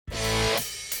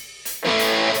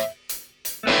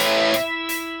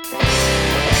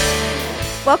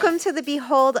Welcome to the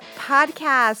Behold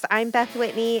podcast. I'm Beth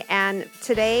Whitney, and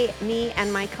today, me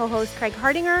and my co-host Craig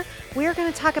Hardinger, we're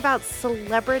going to talk about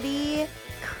celebrity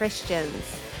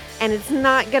Christians. And it's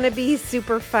not going to be a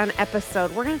super fun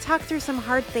episode. We're going to talk through some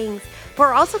hard things. But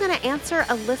we're also going to answer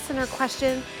a listener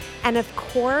question. And of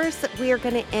course, we are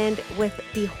going to end with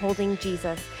beholding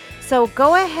Jesus. So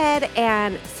go ahead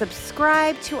and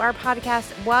subscribe to our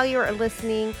podcast while you're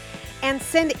listening, and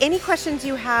send any questions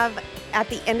you have at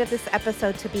the end of this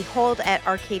episode to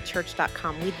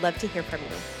behold@arcadechurch.com. We'd love to hear from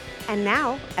you. And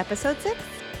now, episode 6.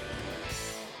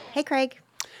 Hey, Craig.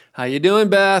 How you doing,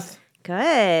 Beth?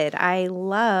 Good. I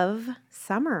love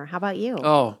summer. How about you?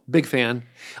 Oh, big fan.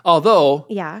 Although,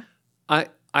 Yeah.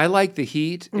 I like the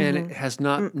heat, and it has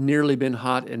not nearly been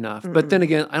hot enough. But then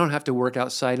again, I don't have to work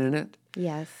outside in it.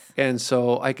 Yes. And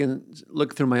so I can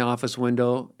look through my office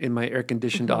window in my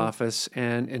air-conditioned office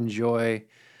and enjoy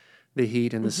the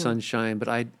heat and the sunshine. But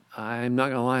I'm not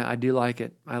going to lie, I do like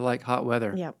it. I like hot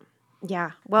weather. Yep.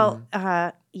 Yeah. Well,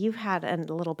 you've had a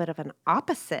little bit of an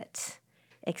opposite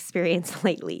experience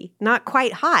lately. Not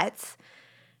quite hot.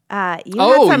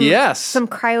 You had some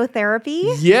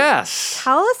cryotherapy. Yes.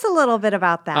 Tell us a little bit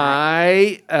about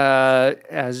that.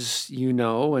 As you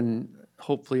know, and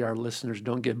hopefully our listeners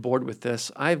don't get bored with this,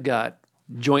 I've got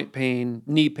joint pain,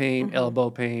 knee pain, elbow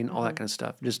pain, all that kind of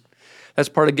stuff. Just that's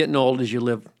part of getting old, is you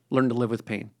learn to live with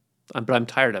pain. But I'm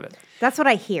tired of it. That's what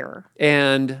I hear.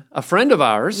 And a friend of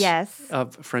ours, yes, a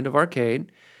friend of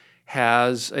Arcade,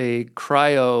 has a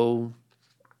cryo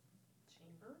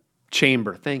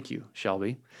chamber. Thank you,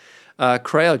 Shelby.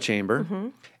 Cryo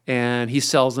chamber, and he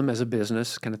sells them as a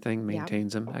business kind of thing,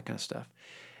 maintains them, that kind of stuff.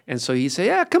 And so he said,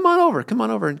 "Yeah, come on over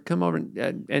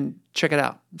and check it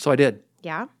out." So I did.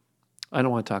 Yeah. I don't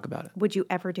want to talk about it. Would you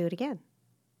ever do it again?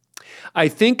 I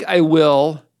think I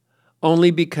will,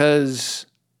 only because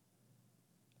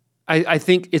I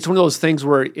think it's one of those things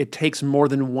where it takes more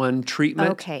than one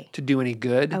treatment to do any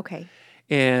good. Okay.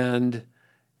 And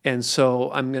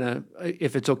so I'm gonna,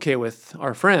 if it's okay with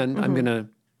our friend, I'm gonna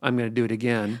do it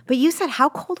again. But you said, how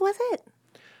cold was it?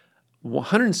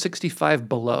 165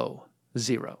 below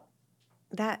zero.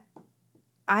 That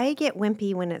I get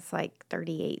wimpy when it's like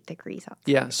 38 degrees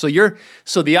outside. Yeah. So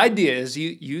the idea is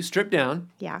you strip down.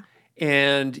 Yeah.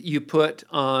 And you put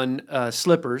on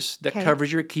slippers that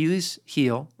covers your Achilles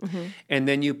heel, and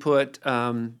then you put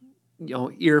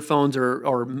earphones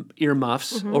or ear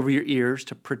muffs over your ears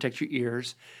to protect your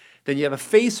ears. Then you have a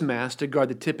face mask to guard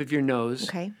the tip of your nose.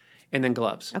 Okay. And then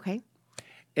gloves. Okay.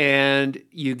 And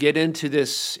you get into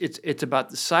this. It's about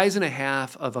the size and a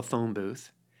half of a phone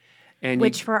booth. And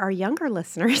which for our younger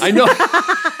listeners, I know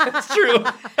that's true.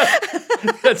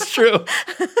 That's true.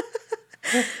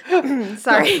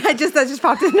 Sorry, that just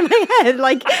popped into my head.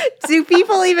 Like, do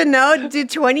people even know? Do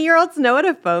 20-year-olds know what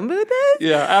a phone booth is?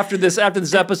 Yeah. After this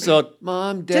episode,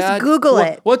 Mom, Dad, just Google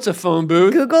it. What's a phone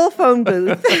booth? Google phone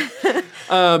booth.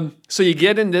 So you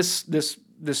get in this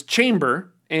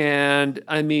chamber, and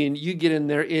I mean, you get in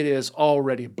there, it is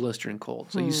already blistering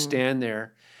cold. So you stand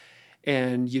there,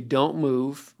 and you don't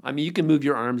move. I mean, you can move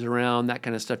your arms around, that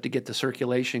kind of stuff, to get the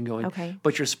circulation going. Okay.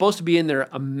 But you're supposed to be in there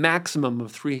a maximum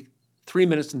of 3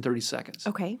 minutes and 30 seconds.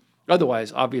 Okay.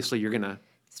 Otherwise, obviously, you're going to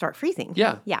start freezing.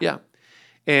 Yeah.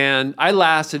 And I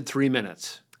lasted 3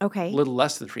 minutes. Okay. A little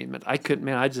less than 3 minutes. I couldn't,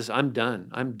 man, I'm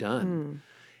done.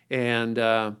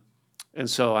 And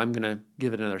so I'm going to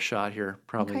give it another shot here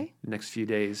probably the next few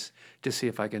days to see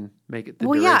if I can make it the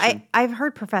duration. Yeah, I've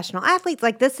heard professional athletes,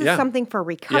 like, this is something for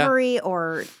recovery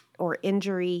or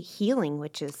injury healing,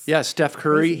 which is Steph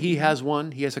Curry, he has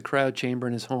one. He has a cryo chamber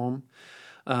in his home.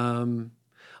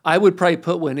 I would probably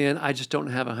put one in. I just don't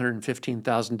have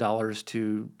 $115,000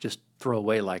 to just throw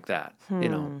away like that, you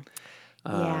know.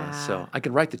 So I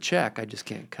could write the check. I just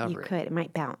can't cover it. You could. It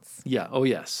might bounce. Yeah. Oh,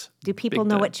 yes. Do people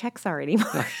know what checks are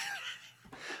anymore?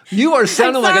 You are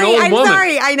sounding like an old woman. I'm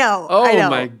sorry. I know. Oh,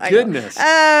 my goodness.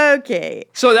 Okay.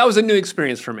 So that was a new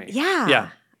experience for me. Yeah. Yeah.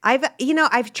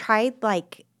 I've tried,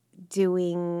 like,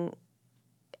 doing,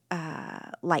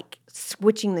 like,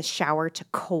 switching the shower to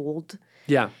cold.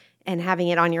 Yeah. And having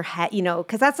it on your head,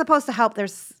 because that's supposed to help.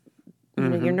 There's,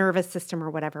 your nervous system or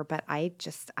whatever. But I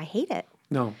hate it.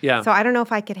 No, yeah. So I don't know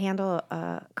if I could handle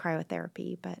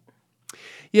cryotherapy, but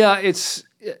yeah,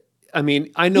 I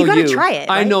mean, I know you. You gotta try it.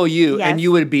 Right? I know you, yes. and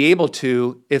you would be able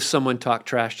to if someone talked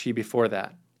trash to you before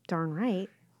that. Darn right.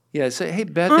 Yeah, say, hey,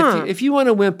 Beth, if you want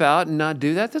to wimp out and not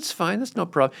do that, that's fine. That's no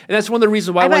problem. And that's one of the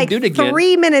reasons why I want to do it again.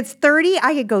 3 minutes 30,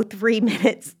 I could go 3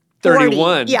 minutes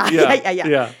 31.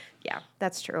 Yeah,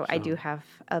 that's true. I do have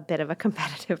a bit of a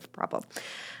competitive problem.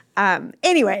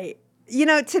 Anyway,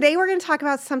 Today we're going to talk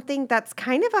about something that's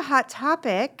kind of a hot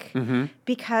topic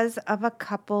because of a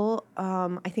couple,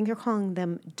 I think they're calling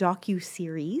them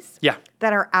docu-series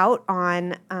that are out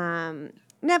on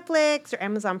Netflix or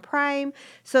Amazon Prime.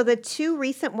 So the two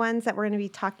recent ones that we're going to be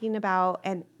talking about,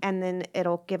 and then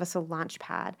it'll give us a launch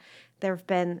pad. There have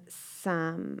been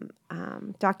some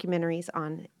documentaries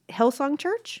on Hillsong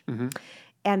Church.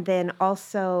 And then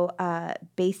also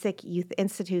Basic Youth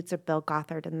Institutes of Bill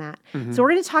Gothard and that. So we're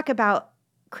going to talk about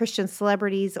Christian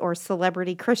celebrities or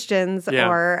celebrity Christians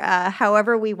or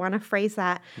however we want to phrase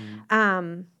that.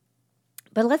 But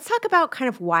let's talk about kind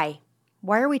of why.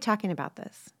 Why are we talking about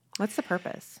this? What's the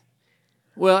purpose?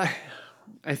 Well,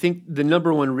 I think the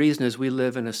number one reason is we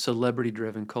live in a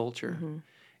celebrity-driven culture.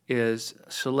 Is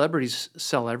celebrities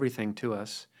sell everything to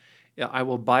us. I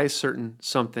will buy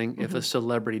something if a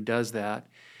celebrity does that.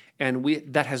 And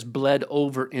that has bled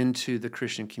over into the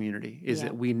Christian community, is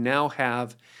that we now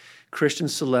have Christian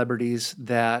celebrities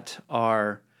that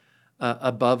are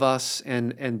above us,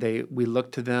 and we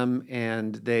look to them,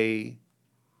 and they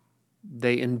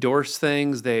endorse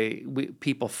things.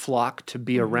 People flock to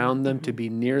be around them, to be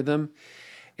near them.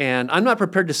 And I'm not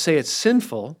prepared to say it's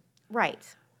sinful. Right.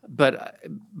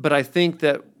 But I think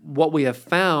that what we have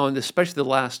found, especially the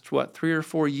last, 3 or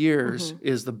 4 years,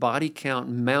 is the body count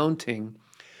mounting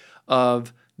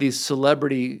of these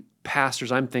celebrity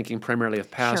pastors. I'm thinking primarily of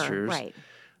pastors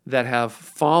that have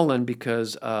fallen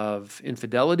because of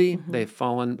infidelity. They've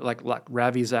fallen like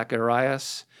Ravi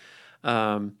Zacharias.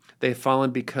 They've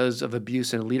fallen because of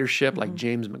abuse in leadership, like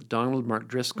James McDonald, Mark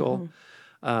Driscoll.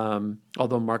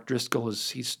 Although Mark Driscoll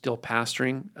he's still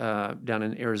pastoring down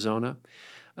in Arizona.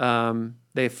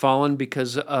 They've fallen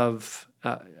because of,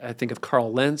 I think of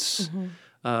Carl Lentz,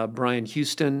 Brian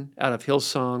Houston out of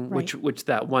Hillsong, which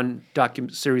that one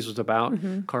series was about,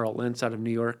 Carl Lentz out of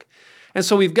New York. And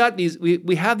so we've got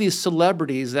we have these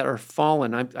celebrities that are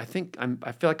fallen. I feel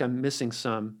like I'm missing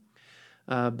some,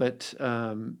 but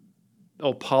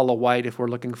Paula White, if we're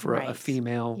looking for a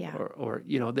female, or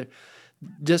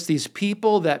just these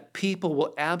people that people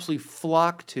will absolutely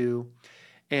flock to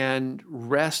and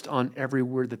rest on every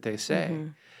word that they say.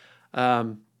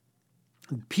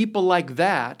 People like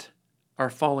that are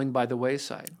falling by the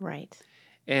wayside. Right.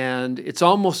 And it's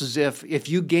almost as if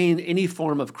you gain any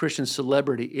form of Christian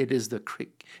celebrity, it's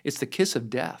the kiss of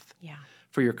death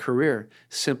for your career,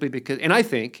 simply because, and I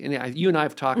think, and you and I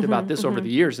have talked about this over the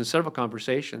years in several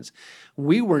conversations,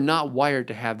 we were not wired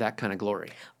to have that kind of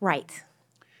glory. Right.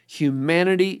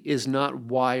 Humanity is not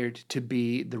wired to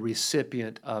be the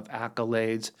recipient of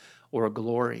accolades or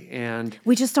glory. And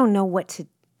we just don't know what to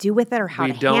do with it or how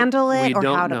to handle it or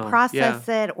how to process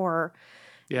it or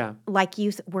like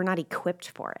we're not equipped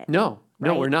for it. No,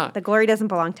 we're not. The glory doesn't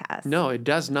belong to us. No, it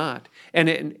does not. And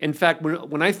in fact,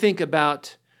 when I think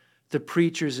about the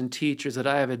preachers and teachers that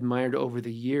I have admired over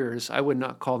the years, I would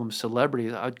not call them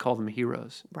celebrities. I would call them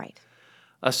heroes. Right.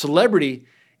 A celebrity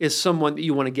is someone that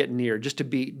you want to get near, just to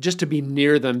be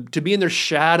near them, to be in their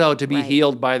shadow, to be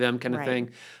healed by them, kind of thing.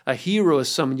 A hero is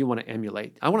someone you want to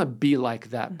emulate. I want to be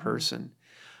like that person.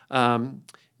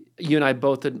 You and I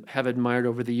both have admired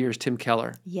over the years Tim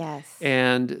Keller. Yes.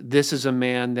 And this is a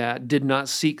man that did not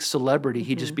seek celebrity.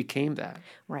 He just became that.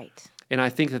 Right. And I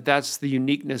think that that's the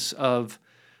uniqueness of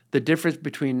the difference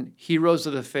between heroes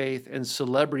of the faith and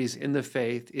celebrities in the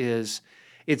faith is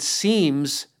it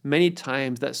seems many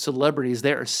times that celebrities,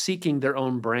 they are seeking their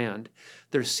own brand.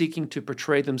 They're seeking to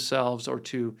portray themselves or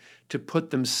to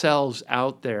put themselves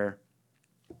out there.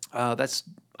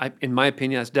 In my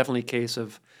opinion, that's definitely a case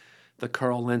of the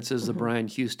Carl Lentzes, the Brian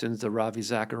Houstons, the Ravi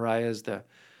Zacharias, the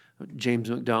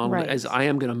James McDonald, as I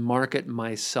am going to market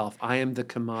myself. I am the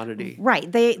commodity. Right.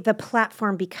 The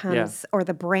platform becomes, or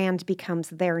the brand becomes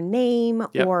their name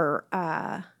or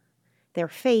their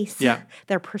face,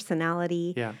 their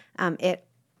personality. Yeah.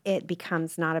 It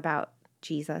becomes not about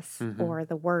Jesus or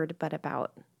the word, but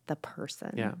about the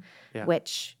person. Yeah.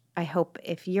 Which I hope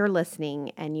if you're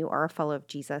listening and you are a follower of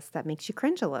Jesus, that makes you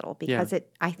cringe a little because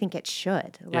I think it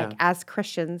should. Like as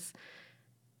Christians,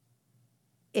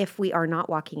 if we are not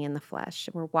walking in the flesh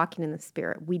and we're walking in the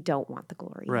spirit, we don't want the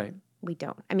glory. Right. We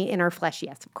don't. I mean, in our flesh,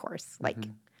 yes, of course. Like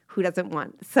who doesn't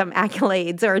want some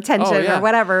accolades or attention or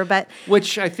whatever? But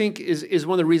which I think is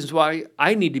one of the reasons why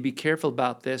I need to be careful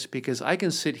about this, because I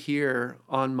can sit here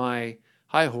on my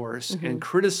high horse and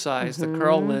criticize the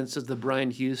Carl Lentzes, the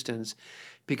Brian Houstons,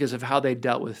 because of how they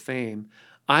dealt with fame.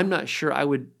 I'm not sure I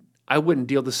wouldn't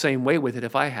deal the same way with it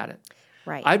if I had it.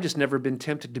 Right. I've just never been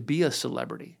tempted to be a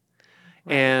celebrity.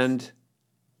 Right. And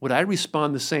would I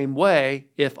respond the same way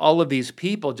if all of these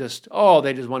people they just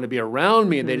want to be around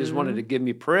me and they just wanted to give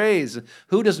me praise?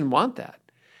 Who doesn't want that?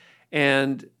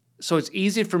 And so it's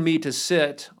easy for me to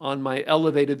sit on my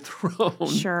elevated throne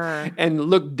Sure. and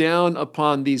look down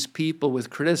upon these people with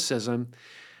criticism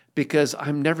because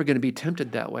I'm never going to be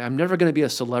tempted that way. I'm never going to be a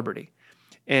celebrity.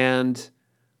 And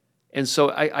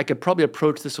so I could probably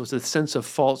approach this with a sense of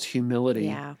false humility.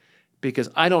 Yeah. Because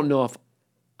I don't know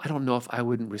if I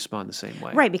wouldn't respond the same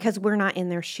way. Right, because we're not in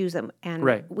their shoes, and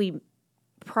Right. we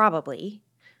probably,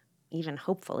 even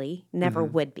hopefully, never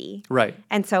would be. Right.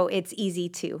 And so it's easy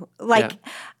to,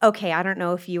 okay, I don't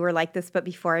know if you were like this, but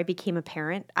before I became a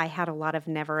parent, I had a lot of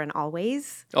never and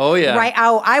always. Oh, yeah. Right?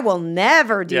 I will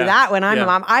never do that when I'm a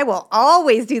mom. I will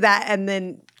always do that. And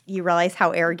then you realize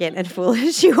how arrogant and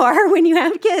foolish you are when you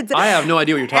have kids. I have no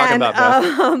idea what you're talking about,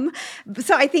 Beth.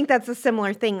 So I think that's a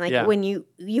similar thing. Like when you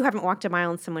haven't walked a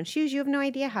mile in someone's shoes, you have no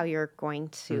idea how you're going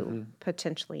to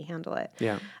potentially handle it.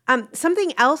 Yeah.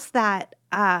 Something else that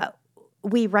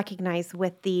we recognize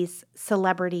with these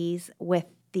celebrities, with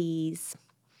these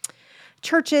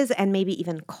churches, and maybe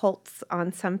even cults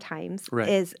on sometimes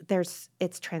is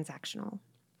it's transactional.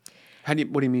 What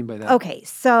do you mean by that? Okay,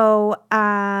 so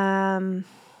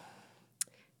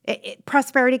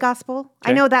prosperity gospel.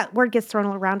 Okay. I know that word gets thrown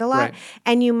around a lot, Right.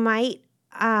 and you might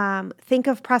think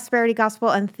of prosperity gospel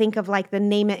and think of like the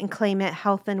name it and claim it,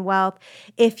 health and wealth.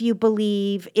 If you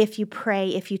believe, if you pray,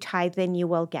 if you tithe, then you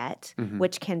will get,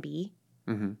 which can be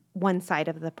one side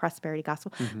of the prosperity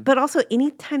gospel. But also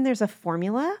anytime there's a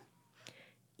formula,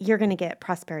 you're going to get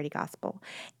prosperity gospel.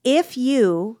 If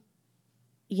you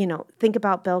think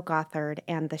about Bill Gothard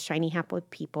and the shiny hapless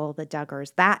people, the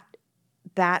Duggars,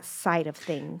 that side of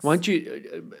things. Why don't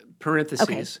you,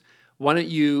 parentheses, why don't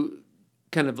you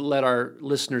kind of let our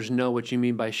listeners know what you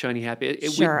mean by shiny happy?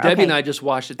 Debbie and I just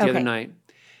watched it the other night,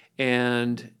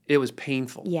 and it was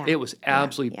painful. Yeah. It was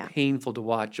absolutely painful to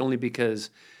watch, only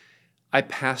because I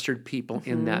pastored people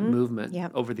in that movement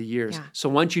over the years. Yeah. So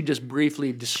why don't you just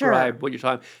briefly describe what you're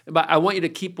talking about? But I want you to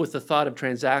keep with the thought of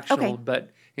transactional, but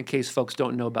in case folks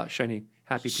don't know about shiny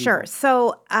happy people. Sure.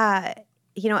 So,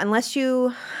 unless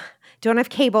you don't have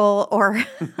cable or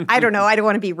I don't know, I don't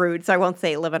want to be rude, so I won't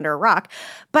say live under a rock.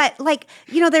 But there's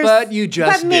But you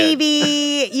just But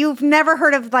maybe you've never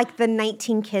heard of like the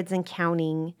 19 Kids and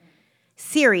Counting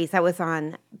series that was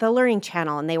on the Learning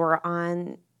Channel, and they were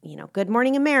on Good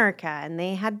Morning America, and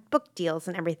they had book deals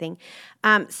and everything.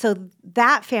 So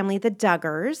that family, the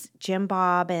Duggars, Jim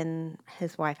Bob and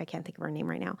his wife, I can't think of her name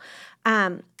right now,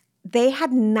 they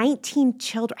had 19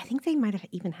 children. I think they might have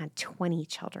even had 20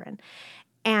 children.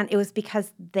 And it was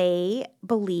because they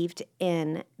believed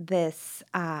in this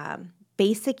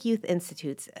Basic Youth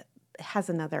Institutes. It has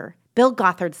another, Bill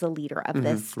Gothard's the leader of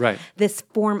this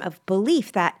form of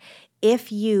belief that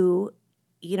if you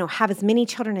have as many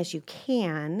children as you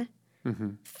can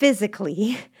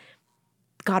physically,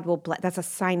 God will bless. That's a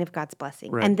sign of God's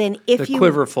blessing. Right. And then if the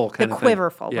quiverful kind of thing. The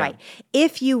quiverful, right.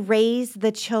 If you raise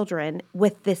the children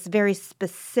with this very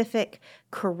specific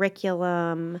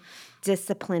curriculum,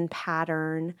 discipline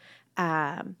pattern,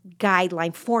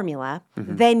 guideline formula,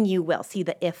 then you will see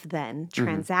the if-then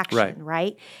transaction,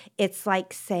 right? It's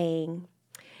like saying,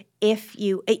 if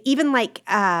you, even like,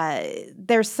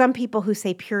 there's some people who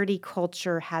say purity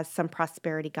culture has some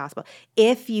prosperity gospel.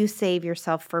 If you save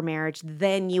yourself for marriage,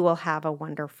 then you will have a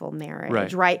wonderful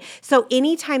marriage, right? So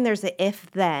anytime there's an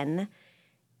if-then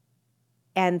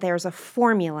and there's a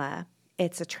formula,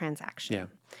 it's a transaction. Yeah.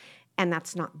 And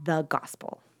that's not the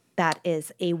gospel. That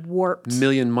is a warped...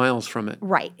 million miles from it.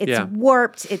 Right. It's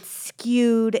warped. It's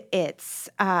skewed. It's...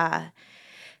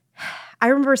 I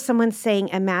remember someone saying,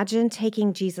 imagine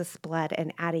taking Jesus' blood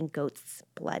and adding goat's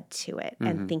blood to it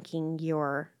and thinking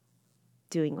you're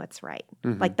doing what's right.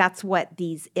 Like that's what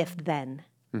these if-then.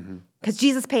 Because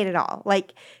Jesus paid it all.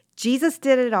 Like Jesus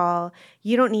did it all.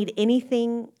 You don't need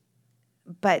anything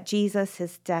but Jesus,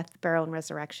 his death, burial, and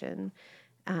resurrection.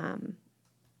 And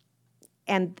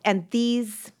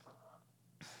these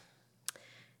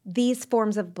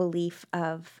forms of belief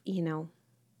of,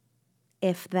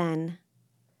 if-then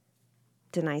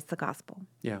denies the gospel.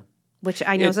 Yeah. Which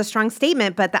I know is a strong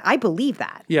statement, but I believe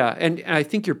that. Yeah, and I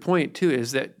think your point too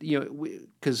is that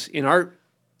because in our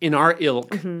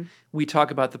ilk, we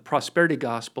talk about the prosperity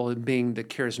gospel and being the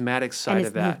charismatic side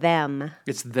of that.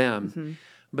 It's them.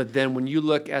 But then when you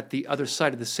look at the other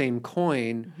side of the same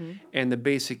coin and the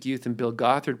basic youth and Bill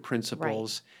Gothard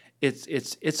principles,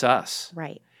 it's us.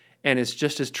 Right. And it's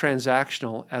just as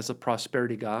transactional as the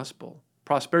prosperity gospel.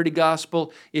 Prosperity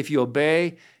gospel, if you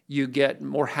obey, you get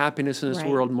more happiness in this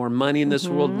world, more money in this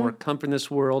world, more comfort in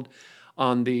this world.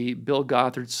 on the Bill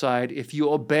Gothard side, if you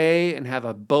obey and have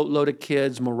a boatload of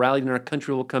kids, morality in our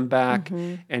country will come back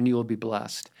and you will be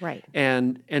blessed. Right.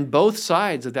 And both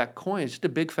sides of that coin is just a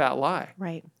big fat lie.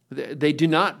 Right. They do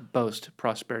not boast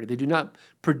prosperity. They do not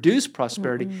produce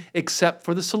prosperity except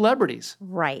for the celebrities.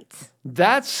 Right.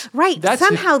 That's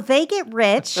Somehow they get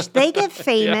rich, they get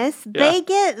famous, they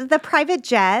get the private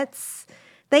jets,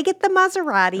 they get the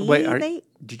Maserati. Wait,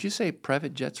 did you say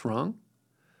private jets wrong?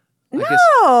 No.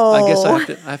 I guess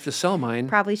I have to sell mine.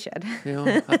 Probably should.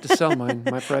 I have to sell mine.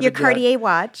 My private Your jet. Cartier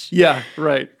watch. Yeah,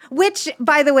 right. Which,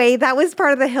 by the way, that was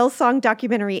part of the Hillsong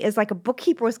documentary. Is like a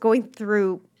bookkeeper was going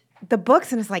through the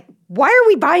books and it's like, why are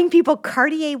we buying people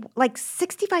Cartier like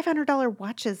 $6,500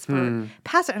 watches for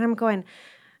pastor? And I'm going,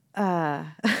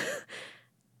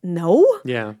 no.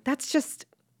 Yeah. It's just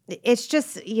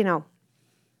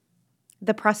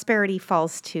the prosperity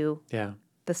falls to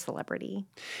the celebrity.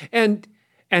 And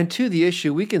to the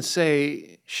issue, we can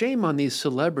say shame on these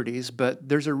celebrities, but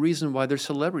there's a reason why they're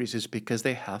celebrities is because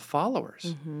they have followers.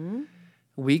 Mm-hmm.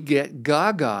 We get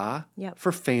gaga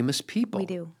for famous people. We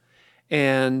do.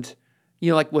 And,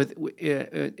 like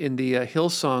in the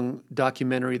Hillsong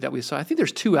documentary that we saw, I think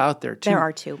there's two out there. There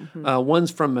are two. Mm-hmm.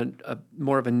 One's from a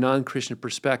more of a non-Christian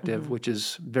perspective, which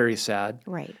is very sad.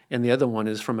 Right. And the other one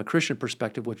is from a Christian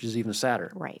perspective, which is even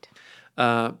sadder. Right.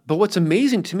 But what's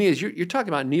amazing to me is you're talking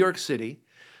about New York City,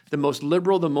 the most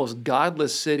liberal, the most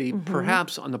godless city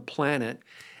perhaps on the planet,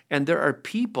 and there are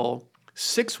people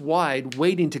 6 wide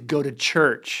waiting to go to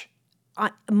church.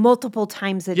 Multiple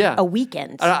times a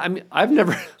weekend. I mean, I've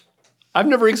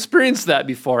never experienced that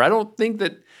before. I don't think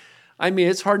that. I mean,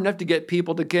 it's hard enough to get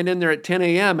people to get in there at 10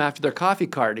 a.m. after their coffee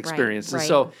cart experience, and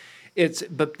so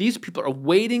but these people are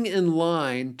waiting in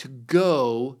line to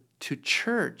go to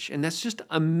church, and that's just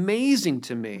amazing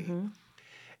to me.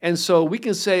 And so we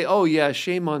can say, oh yeah,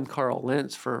 shame on Carl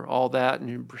Lentz for all that,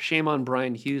 and shame on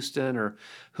Brian Houston or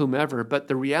whomever. But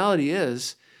the reality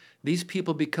is, these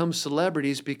people become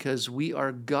celebrities because we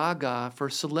are gaga for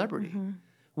celebrity.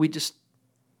 We just,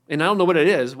 and I don't know what it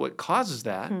is, what causes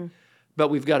that, but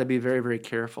we've got to be very, very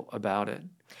careful about it.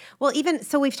 Well, even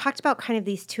so, we've talked about kind of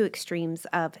these two extremes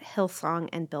of Hillsong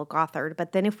and Bill Gothard.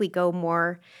 But then if we go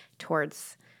more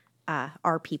towards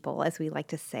our people, as we like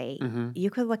to say, you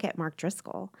could look at Mark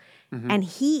Driscoll. And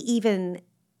he even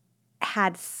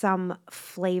had some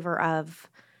flavor of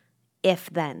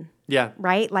if then. Yeah.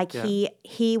 Right? Like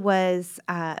he was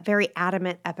very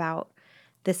adamant about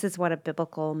this is what a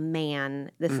biblical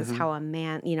man, this is how a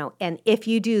man, and if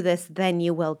you do this, then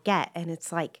you will get. And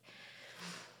it's like,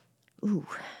 ooh.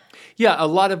 Yeah, a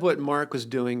lot of what Mark was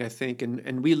doing, I think,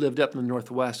 and we lived up in the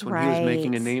Northwest when he was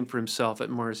making a name for himself at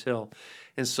Mars Hill.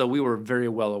 And so we were very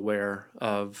well aware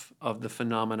of the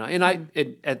phenomena. And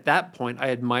at that point, I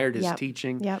admired his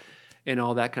teaching and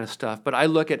all that kind of stuff. But I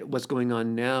look at what's going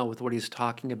on now with what he's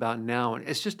talking about now, and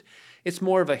it's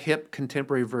more of a hip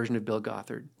contemporary version of Bill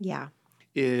Gothard. Yeah.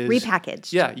 Is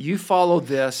repackaged. Yeah, you follow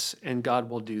this and God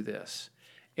will do this.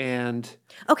 And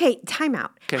okay, time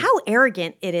out. Okay. How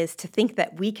arrogant it is to think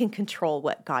that we can control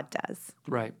what God does.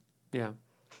 Right. Yeah.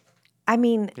 I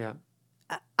mean,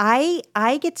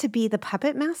 I get to be the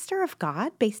puppet master of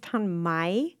God based on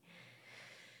my.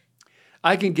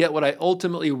 I can get what I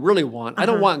ultimately really want. I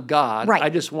don't want God. Right. I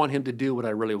just want him to do what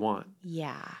I really want.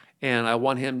 Yeah. And I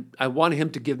want him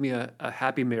to give me a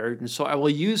happy marriage, and so I will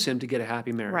use him to get a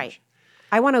happy marriage. Right.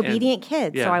 I want obedient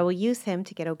kids, so I will use him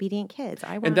to get obedient kids.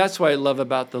 And that's what I love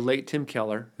about the late Tim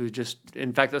Keller, who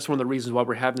in fact, that's one of the reasons why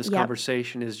we're having this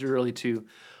conversation is really to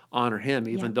honor him,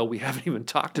 even though we haven't even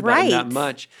talked about him that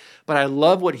much. But I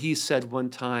love what he said one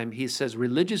time. He says,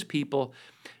 religious people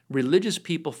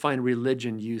find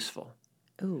religion useful.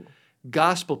 Ooh.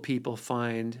 Gospel people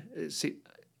find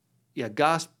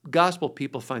gospel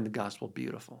people find the gospel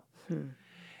beautiful.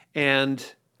 And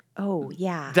oh,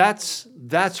 yeah.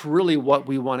 That's really what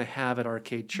we want to have at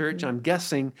Arcade Church. I'm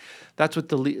guessing that's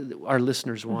what our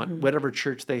listeners want, whatever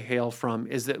church they hail from,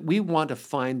 is that we want to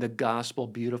find the gospel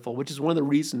beautiful, which is one of the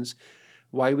reasons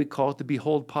why we call it the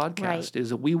Behold podcast, is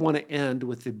that we want to end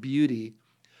with the beauty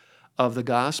of the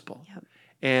gospel.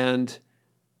 Yep.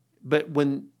 But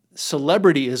when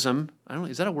celebrityism, I don't know,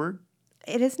 is that a word?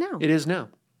 It is now. It is now.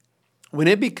 When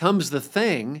it becomes the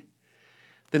thing,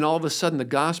 then all of a sudden the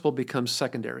gospel becomes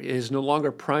secondary. It is no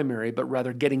longer primary, but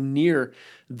rather getting near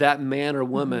that man or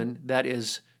woman that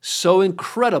is so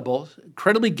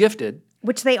incredibly gifted.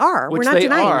 Which they are. We're not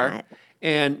denying that.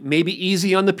 And maybe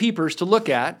easy on the peepers to look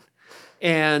at.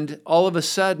 And all of a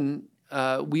sudden,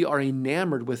 we are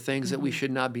enamored with things that we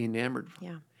should not be enamored with.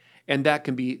 Yeah. And that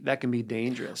can be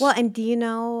dangerous. Well, and do you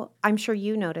know, I'm sure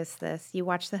you noticed this. You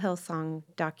watched the Hillsong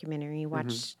documentary, you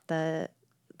watched the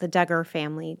the Duggar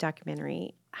family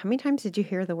documentary, how many times did you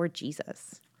hear the word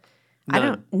Jesus?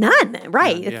 None. None,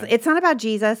 right. None, yeah. It's not about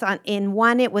Jesus. In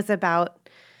one, it was about,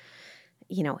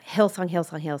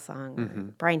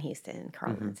 Hillsong, Brian Houston,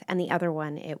 Carl Lentz. And the other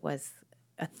one, it was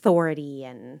authority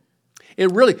and...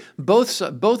 It really, both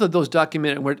of those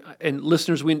and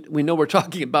listeners, we know we're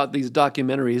talking about these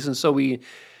documentaries, and so we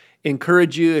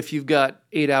encourage you, if you've got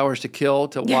 8 hours to kill,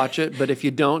 to watch it, but if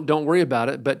you don't worry about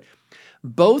it. But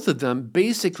both of them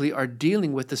basically are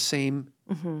dealing with the same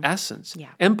essence,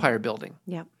 empire building.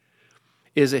 Yep.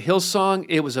 Is a Hillsong,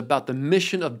 it was about the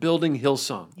mission of building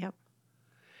Hillsong. Yep.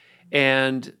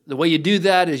 And the way you do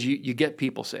that is you get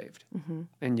people saved.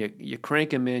 And you crank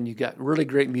them in, you got really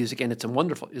great music, and it's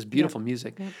beautiful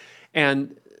music. Yep.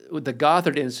 And with the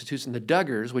Gothard Institutes and the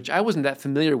Duggars, which I wasn't that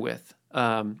familiar with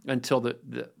until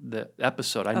the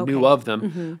episode. I knew of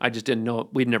them. I just didn't know,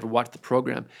 we'd never watched the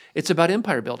program. It's about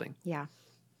empire building. Yeah.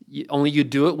 Only you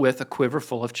do it with a quiver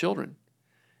full of children.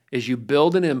 Is you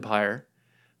build an empire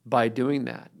by doing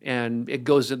that. And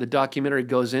the documentary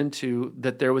goes into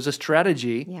that there was a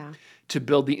strategy to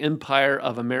build the empire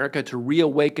of America, to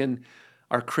reawaken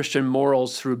our Christian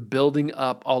morals through building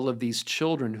up all of these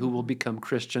children who will become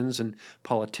Christians and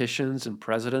politicians and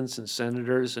presidents and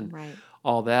senators and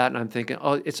all that. And I'm thinking,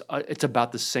 it's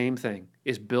about the same thing,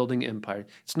 is building empire.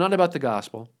 It's not about the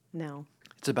gospel. No.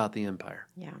 It's about the empire.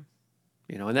 Yeah.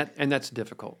 And that's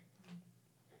difficult.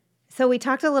 So we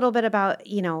talked a little bit about,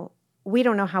 we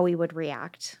don't know how we would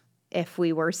react if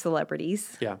we were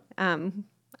celebrities. Yeah. I'm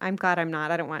glad I'm not.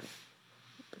 I don't want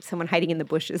someone hiding in the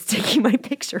bushes taking my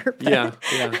picture. Yeah.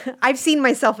 I've seen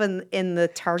myself in the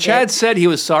Target. Chad said he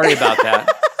was sorry about that.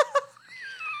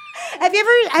 Have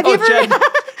you ever?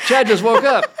 Chad just woke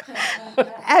up.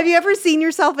 Have you ever seen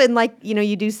yourself in,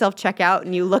 you do self-checkout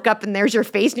and you look up and there's your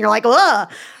face and you're like,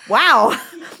 ugh, wow,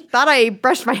 thought I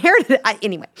brushed my hair today.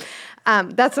 Anyway.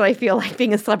 That's what I feel like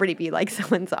being a celebrity be like.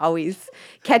 Someone's always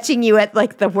catching you at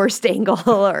the worst angle,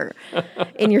 or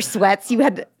in your sweats. You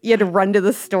had to run to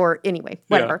the store. Anyway,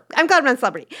 whatever. Yeah. I'm glad I'm not a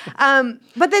celebrity.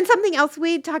 But then something else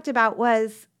we talked about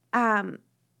was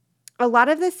a lot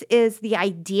of this is the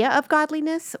idea of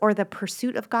godliness or the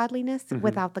pursuit of godliness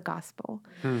without the gospel.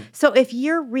 So if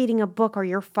you're reading a book or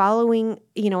you're following,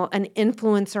 an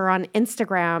influencer on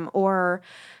Instagram, or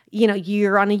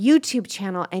you're on a YouTube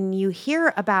channel and you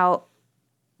hear about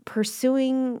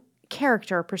pursuing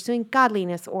character, pursuing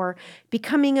godliness, or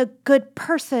becoming a good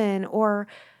person, or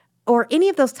any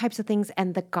of those types of things,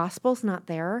 and the gospel's not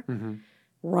there,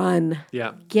 run.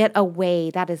 Yeah. Get away.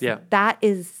 That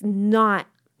is not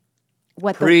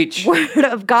what Preach. The word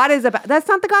of God is about. That's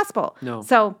not the gospel. No.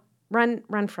 So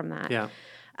run from that. Yeah.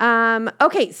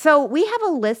 Okay, so we have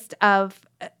a list of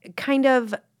kind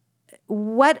of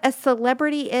what a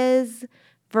celebrity is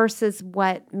versus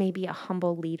what maybe a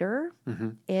humble leader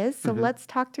is. So let's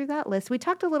talk through that list. We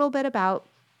talked a little bit about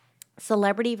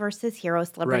celebrity versus hero.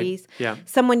 Celebrities,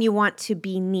 someone you want to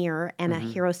be near, and a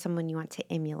hero, someone you want to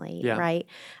emulate, right?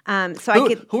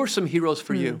 Who are some heroes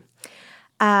for you?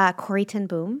 Corrie ten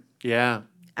Boom. Yeah.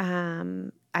 I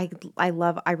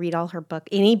read all her book.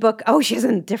 Any book. Oh, she has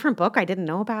a different book I didn't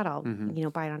know about. I'll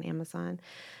buy it on Amazon.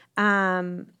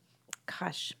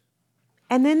 Gosh.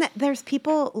 And then there's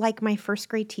people like my first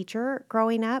grade teacher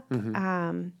growing up.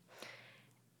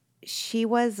 She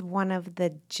was one of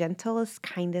the gentlest,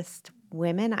 kindest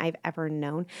women I've ever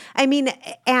known. I mean,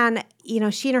 and,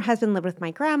 she and her husband lived with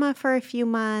my grandma for a few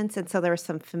months. And so there was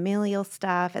some familial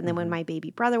stuff. And then when my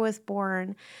baby brother was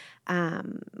born,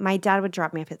 my dad would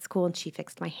drop me off at school and she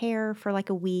fixed my hair for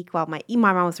a week while my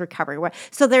mom was recovering.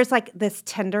 So there's this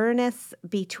tenderness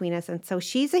between us. And so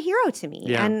she's a hero to me.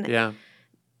 Yeah, and,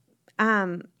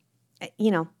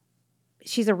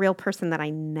 she's a real person that I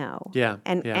know. Yeah.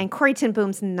 And Corrie ten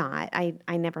Boom's not.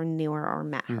 I never knew her or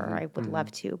met her. I would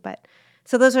love to. But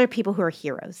so those are people who are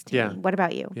heroes to me. What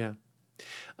about you? Yeah.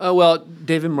 Well,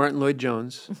 David Martin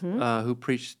Lloyd-Jones, who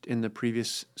preached in the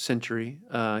previous century,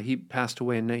 he passed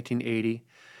away in 1980.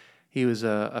 He was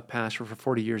a pastor for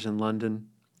 40 years in London.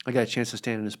 I got a chance to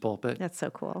stand in his pulpit. That's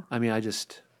so cool. I mean,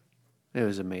 it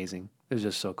was amazing. It was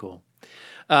just so cool.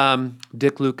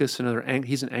 Dick Lucas,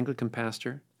 he's an Anglican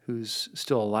pastor who's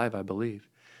still alive, I believe.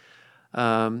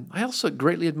 I also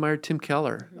greatly admired Tim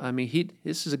Keller. I mean,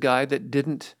 this is a guy that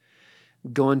didn't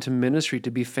go into ministry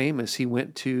to be famous. He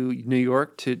went to New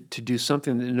York to do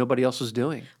something that nobody else was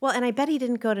doing. Well, and I bet he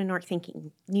didn't go to New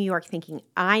York thinking,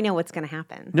 I know what's going to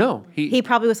happen. No. He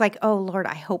probably was like, oh, Lord,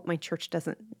 I hope my church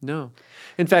doesn't. No.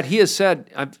 In fact, he has said,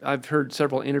 I've heard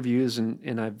several interviews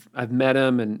and I've met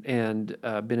him and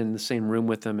been in the same room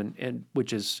with him, and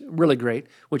which is really great,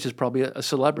 which is probably a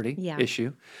celebrity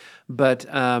issue. But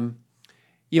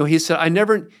He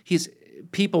said,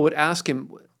 people would ask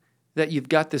him that you've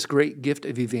got this great gift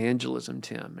of evangelism,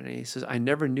 Tim. And he says, I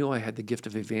never knew I had the gift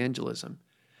of evangelism,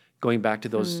 going back to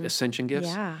those ascension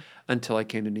gifts, until I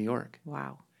came to New York.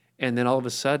 Wow. And then all of a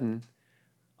sudden,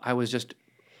 I was just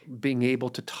being able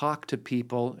to talk to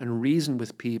people and reason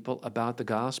with people about the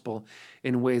gospel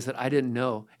in ways that I didn't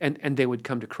know, and they would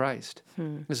come to Christ.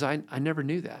 Because I never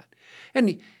knew that.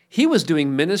 And he was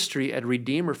doing ministry at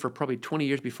Redeemer for probably 20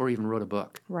 years before he even wrote a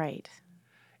book. Right.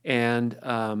 And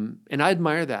I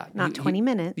admire that. Not 20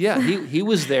 minutes. Yeah, he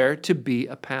was there to be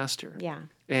a pastor. Yeah.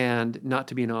 And not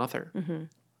to be an author.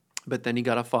 But then he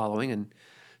got a following and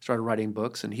started writing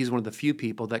books, and he's one of the few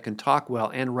people that can talk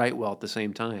well and write well at the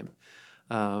same time.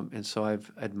 And so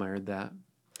I've admired that.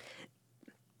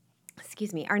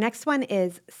 Excuse me. Our next one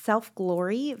is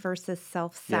self-glory versus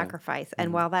self-sacrifice. Yeah.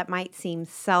 And while that might seem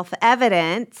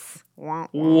self-evident...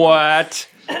 What?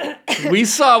 We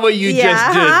saw what you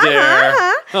just did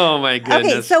there. Oh, my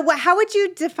goodness. Okay, so how would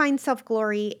you define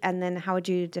self-glory, and then how would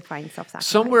you define self-sacrifice?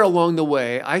 Somewhere along the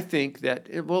way, I think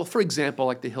that, well, for example,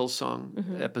 like the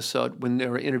Hillsong episode when they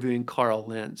were interviewing Carl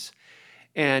Lentz,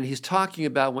 and he's talking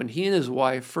about when he and his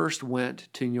wife first went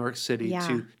to New York City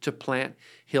to plant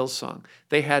Hillsong.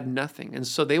 They had nothing. And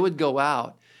so they would go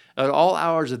out at all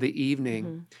hours of the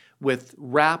evening with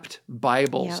wrapped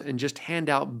Bibles and just hand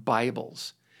out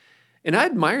Bibles. And I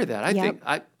admire that. I think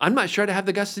I'm not sure I'd have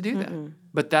the guts to do that.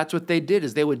 But that's what they did,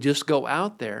 is they would just go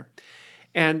out there.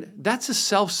 And that's a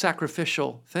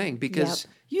self-sacrificial thing, because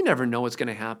you never know what's going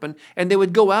to happen. And they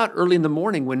would go out early in the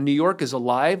morning when New York is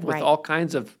alive with all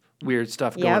kinds of weird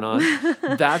stuff going on.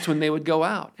 That's when they would go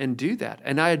out and do that.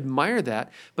 And I admire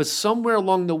that. But somewhere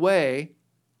along the way,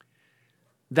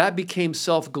 that became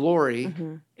self-glory,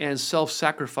 and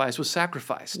self-sacrifice was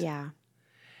sacrificed. Yeah.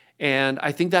 And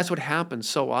I think that's what happens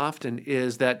so often,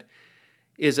 is that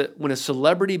when a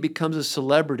celebrity becomes a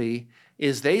celebrity,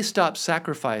 is they stop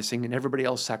sacrificing and everybody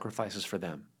else sacrifices for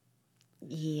them.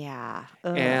 Yeah.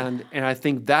 And I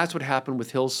think that's what happened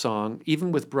with Hillsong,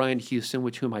 even with Brian Houston,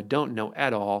 whom I don't know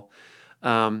at all,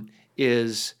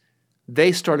 is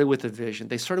they started with a vision.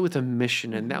 They started with a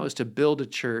mission, and that was to build a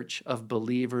church of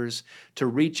believers, to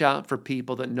reach out for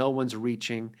people that no one's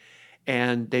reaching.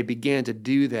 And they began to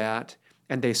do that,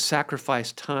 and they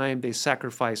sacrificed time, they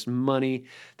sacrificed money,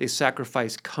 they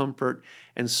sacrificed comfort,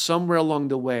 and somewhere along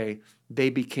the way, they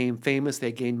became famous,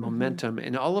 they gained momentum,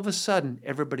 and all of a sudden,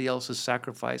 everybody else is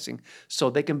sacrificing so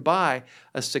they can buy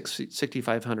a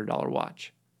 $6,500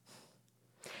 watch.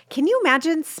 Can you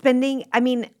imagine spending,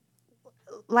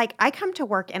 like I come to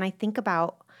work and I think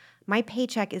about my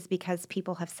paycheck is because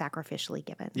people have sacrificially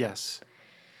given. Yes.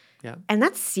 Yeah. And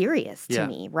that's serious to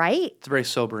me, right? It's very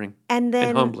sobering and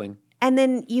humbling. And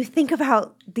then you think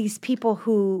about these people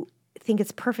who think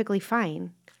it's perfectly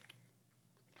fine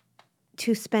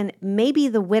to spend maybe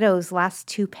the widow's last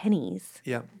 2 pennies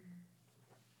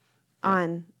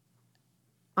on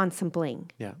some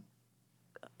bling. Yeah.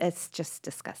 It's just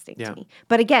disgusting to me.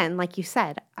 But again, like you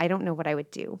said, I don't know what I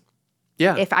would do.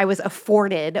 Yeah. If I was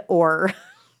afforded or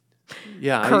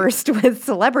cursed with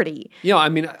celebrity.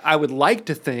 I would like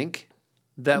to think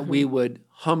that we would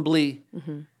humbly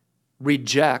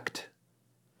reject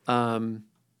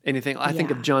anything. I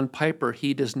think of John Piper.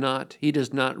 He does not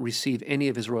receive any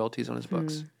of his royalties on his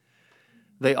books.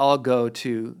 They all go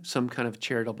to some kind of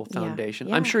charitable foundation.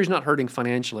 Yeah. I'm sure he's not hurting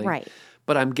financially. Right.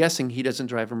 But I'm guessing he doesn't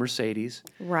drive a Mercedes.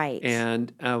 Right.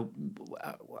 And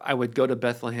I would go to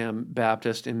Bethlehem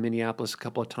Baptist in Minneapolis a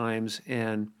couple of times,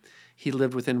 and he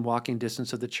lived within walking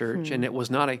distance of the church. And it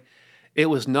was not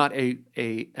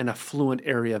an affluent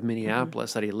area of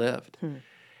Minneapolis that he lived.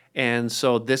 And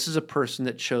so this is a person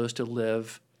that chose to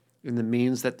live in the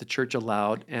means that the church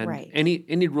allowed, and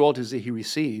any royalties that he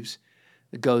receives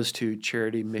goes to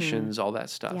charity, missions, all that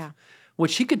stuff. Yeah.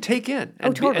 Which he could take in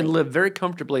and, and live very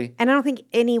comfortably. And I don't think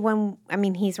anyone,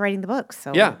 he's writing the books,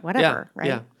 so whatever,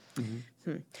 right?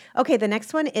 Yeah. Okay, the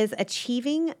next one is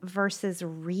achieving versus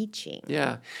reaching.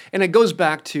 Yeah, and it goes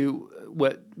back to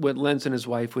what Lentz and his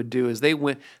wife would do, is they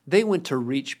went to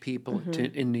reach people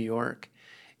in New York,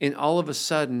 and all of a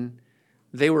sudden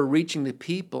they were reaching the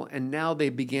people, and now they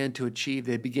began to achieve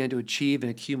and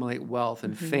accumulate wealth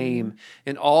and fame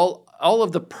and all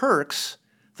of the perks,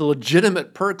 the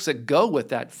legitimate perks that go with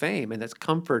that fame, and that's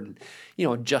comfort. And,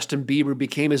 Justin Bieber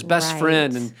became his best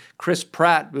friend, and Chris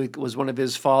Pratt was one of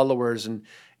his followers,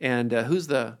 and who's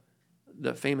the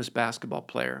famous basketball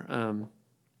player?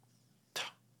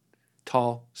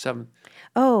 Tall, 7.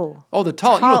 Oh, the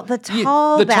tall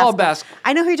basketball.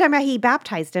 I know who you're talking about. He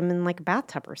baptized him in like a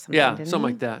bathtub or something. Yeah, didn't something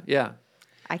he? like that. Yeah.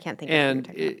 I can't think of who you're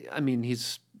talking about.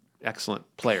 He's excellent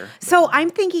player. So I'm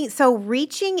thinking, so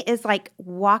reaching is like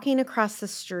walking across the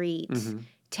street,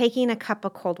 taking a cup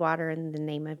of cold water in the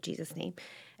name of Jesus' name,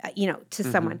 to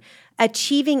someone.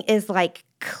 Achieving is like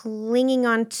clinging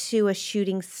onto a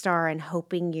shooting star and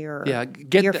hoping your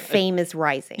fame is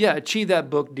rising. Yeah, achieve that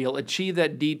book deal, achieve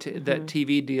that that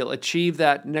TV deal, achieve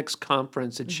that next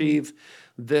conference, achieve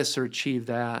this or achieve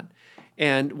that.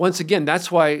 And once again,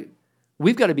 that's why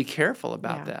we've got to be careful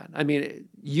about that. I mean,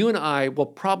 you and I will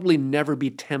probably never be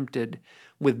tempted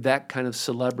with that kind of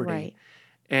celebrity. Right.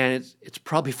 And it's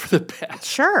probably for the best.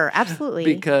 Sure, absolutely.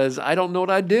 Because I don't know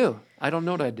what I'd do.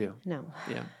 No.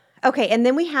 Yeah. Okay, and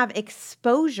then we have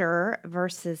exposure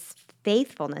versus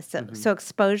faithfulness. So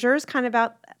exposure is kind of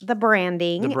about the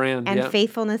branding. The brand, and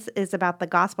faithfulness is about the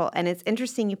gospel. And it's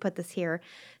interesting you put this here.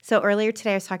 So earlier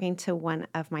today I was talking to one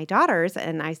of my daughters,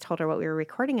 and I told her what we were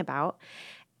recording about.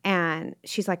 And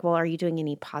she's like, well, are you doing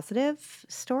any positive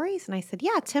stories? And I said,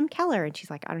 yeah, Tim Keller. And she's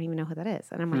like, I don't even know who that is.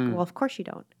 And I'm like, well, of course you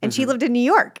don't. And she lived in New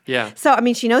York. Yeah. So, I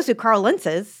mean, she knows who Carl Lentz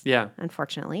is. Yeah.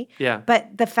 Unfortunately. Yeah.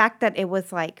 But the fact that it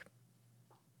was like,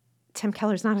 Tim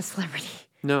Keller's not a celebrity.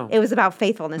 No. It was about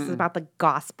faithfulness. It's about the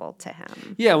gospel to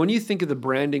him. Yeah, when you think of the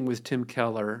branding with Tim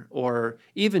Keller or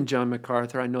even John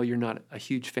MacArthur, I know you're not a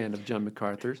huge fan of John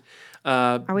MacArthur's.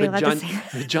 Are we allowed to say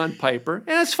that? John Piper, and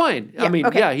that's fine. Yeah, I mean,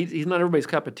 okay. he's not everybody's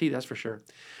cup of tea, that's for sure.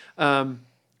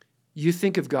 You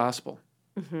think of gospel.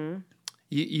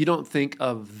 You don't think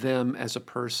of them as a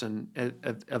person,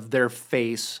 of their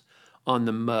face on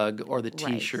the mug or the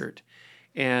T-shirt.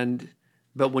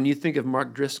 But when you think of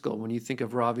Mark Driscoll, when you think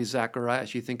of Ravi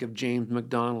Zacharias, you think of James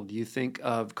MacDonald, you think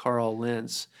of Carl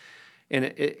Lentz.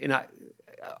 And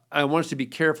I want us to be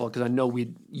careful because I know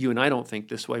you and I don't think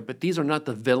this way, but these are not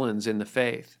the villains in the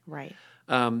faith. Right.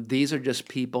 These are just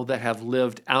people that have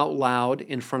lived out loud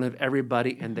in front of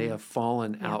everybody, and they have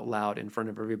fallen out loud in front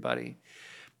of everybody.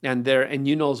 And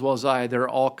you know as well as I, there are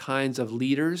all kinds of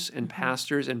leaders and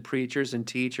pastors and preachers and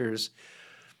teachers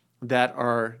that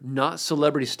are not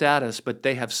celebrity status, but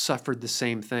they have suffered the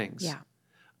same things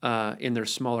in their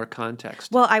smaller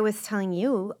context. Well, I was telling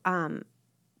you,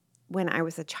 when I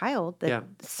was a child, the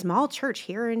small church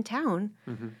here in town,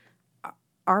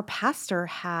 our pastor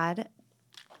had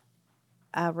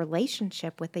a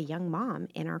relationship with a young mom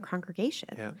in our congregation.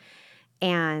 Yeah.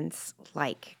 And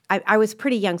like, I was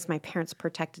pretty young, so my parents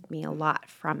protected me a lot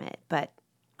from it. But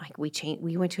like we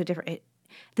went to a different...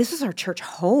 This was our church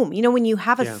home. You know, when you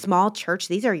have a small church,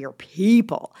 these are your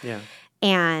people. Yeah.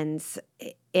 And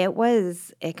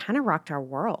it kind of rocked our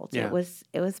world. Yeah.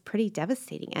 It was pretty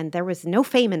devastating. And there was no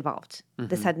fame involved.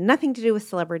 This had nothing to do with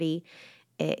celebrity.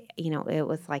 It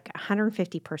was like a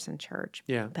 150-person church.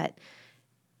 Yeah. But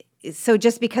so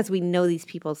just because we know these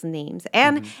people's names,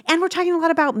 and we're talking a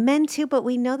lot about men too, but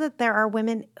we know that there are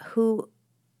women who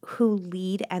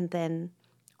lead and then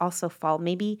also fall,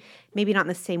 maybe not in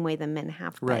the same way the men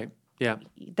have. Right. Yeah.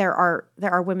 There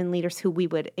are women leaders who we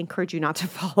would encourage you not to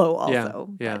follow also.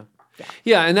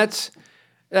 Yeah. And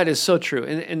that is so true.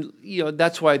 And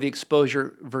that's why the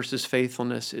exposure versus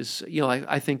faithfulness is,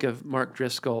 I think of Mark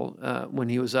Driscoll when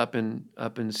he was up in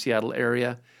Seattle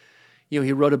area.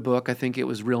 He wrote a book, I think it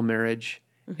was Real Marriage,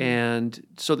 and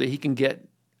so that he can get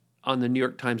on the New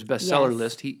York Times bestseller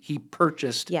list, he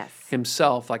purchased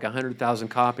himself like 100,000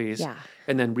 copies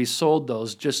and then resold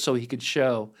those just so he could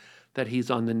show that he's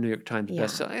on the New York Times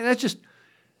bestseller. And that's just,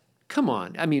 come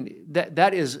on. I mean,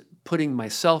 that is putting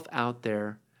myself out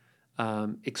there,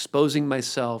 exposing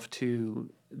myself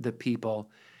to the people,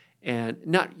 and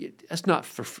that's not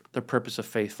for the purpose of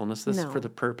faithfulness. That's for the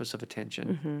purpose of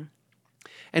attention.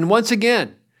 And once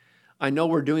again, I know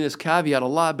we're doing this caveat a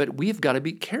lot, but we've got to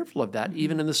be careful of that,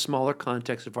 even in the smaller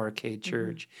context of Arcade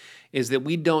Church, is that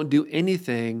we don't do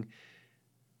anything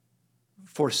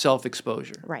for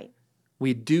self-exposure. Right.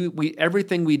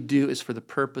 Everything we do is for the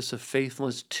purpose of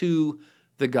faithfulness to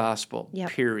the gospel,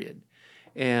 period.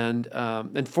 And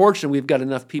unfortunately, we've got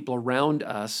enough people around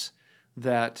us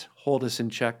that hold us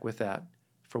in check with that,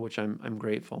 for which I'm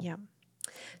grateful. Yeah.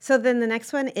 So then the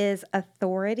next one is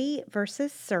authority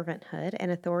versus servanthood.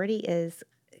 And authority is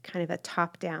kind of a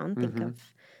top-down. Think of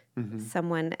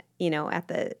someone, at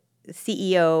the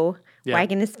CEO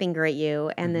wagging his finger at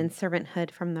you, and then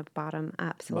servanthood from the bottom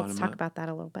up. So let's talk about that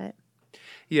a little bit.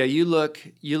 Yeah, you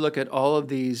look at all of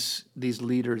these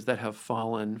leaders that have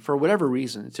fallen for whatever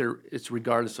reason. It's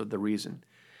regardless of the reason.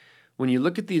 When you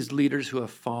look at these leaders who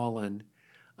have fallen,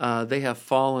 they have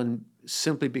fallen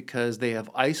simply because they have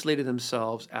isolated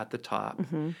themselves at the top,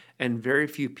 and very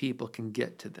few people can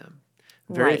get to them.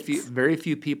 Very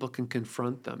few people can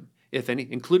confront them, if any,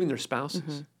 including their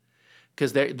spouses,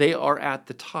 because they are at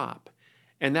the top,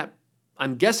 and that,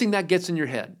 I'm guessing, that gets in your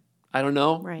head. I don't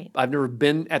know. Right. I've never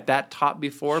been at that top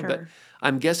before, but Sure.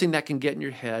 I'm guessing that can get in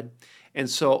your head. And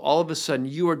so all of a sudden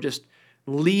you are just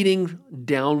leading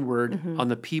downward on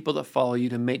the people that follow you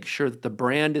to make sure that the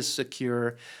brand is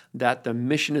secure, that the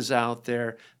mission is out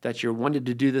there, that you're wanted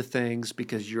to do the things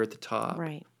because you're at the top.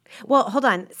 Right. Well, hold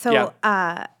on. So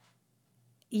Yeah.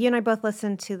 you and I both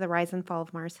listened to the Rise and Fall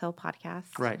of Mars Hill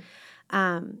podcast. Right.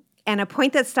 And a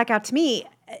point that stuck out to me,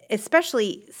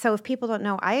 especially, so if people don't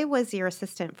know, I was your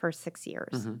assistant for 6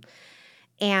 years.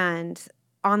 And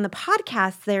on the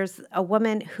podcast, there's a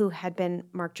woman who had been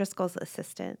Mark Driscoll's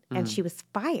assistant, and she was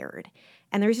fired.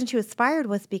 And the reason she was fired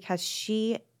was because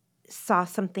she saw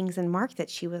some things in Mark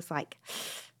that she was like,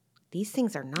 these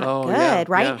things are not good,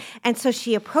 right? Yeah. And so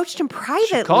she approached him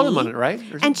privately. She called him on it, right?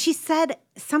 And she said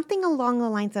something along the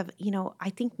lines of, I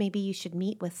think maybe you should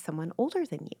meet with someone older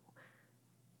than you.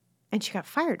 And she got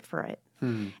fired for it.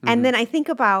 And then I think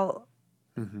about,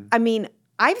 I mean,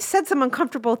 I've said some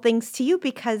uncomfortable things to you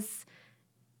because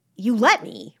you let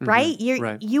me, right?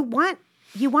 You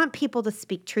want people to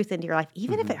speak truth into your life,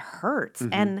 even if it hurts.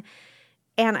 And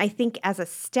I think as a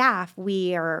staff,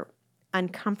 we are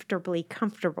uncomfortably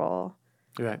comfortable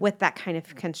with that kind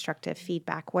of constructive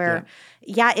feedback where,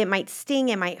 it might sting,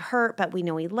 it might hurt, but we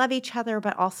know we love each other.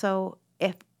 But also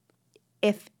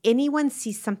if anyone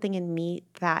sees something in me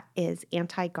that is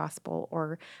anti-gospel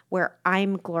or where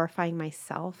I'm glorifying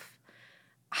myself,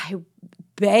 I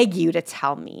beg you to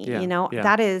tell me,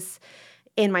 that is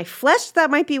in my flesh, that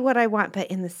might be what I want,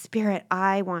 but in the spirit,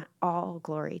 I want all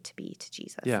glory to be to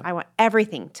Jesus. Yeah. I want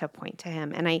everything to point to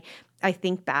him. And I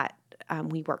think that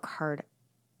we work hard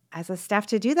as a staff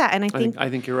to do that. And I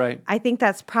think you're right. I think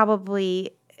that's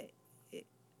probably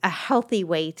a healthy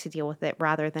way to deal with it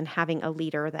rather than having a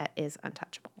leader that is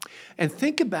untouchable. And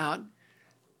think about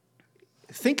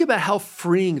how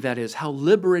freeing that is, how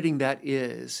liberating that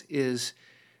is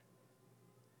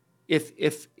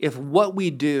if what we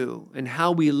do and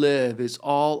how we live is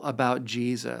all about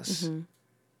Jesus,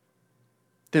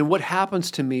 then what happens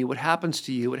to me, what happens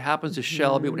to you, what happens to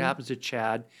Shelby, what happens to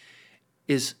Chad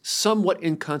is somewhat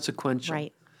inconsequential.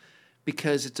 Right.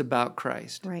 Because it's about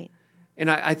Christ. Right. And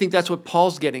I think that's what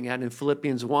Paul's getting at in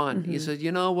Philippians 1. He says,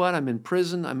 you know what? I'm in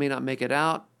prison. I may not make it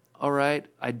out. All right.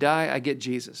 I die. I get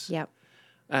Jesus. Yep.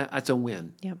 That's a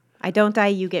win. Yep. I don't die.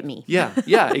 You get me. Yeah.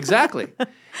 Yeah, exactly.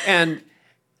 And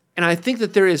I think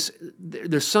that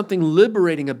there's something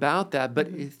liberating about that.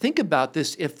 But think about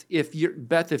this. If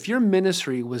your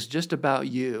ministry was just about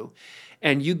you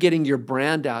and you getting your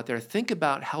brand out there, think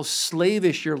about how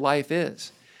slavish your life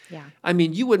is. Yeah. I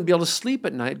mean, you wouldn't be able to sleep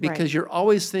at night because you're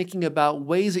always thinking about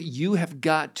ways that you have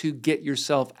got to get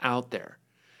yourself out there.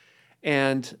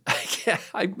 And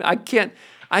I can't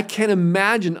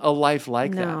imagine a life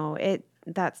like that. No,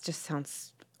 that just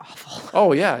sounds awful.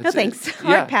 Oh, yeah. No thanks.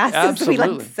 Hard pass, as we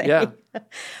like to say. Yeah.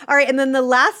 All right, and then the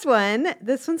last one,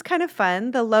 this one's kind of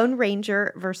fun, the Lone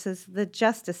Ranger versus the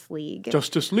Justice League.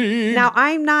 Justice League. Now,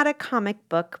 I'm not a comic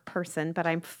book person, but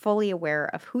I'm fully aware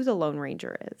of who the Lone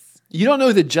Ranger is. You don't know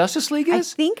who the Justice League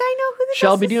is? I think I know who the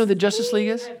Shelby, Justice do you know who the Justice League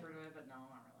is? I've heard of it, but no,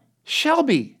 not really.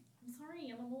 Shelby. I'm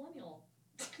sorry, I'm a millennial.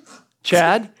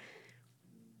 Chad?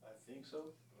 I think so.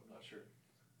 I'm not sure.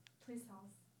 Please tell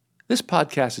us. This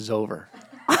podcast is over.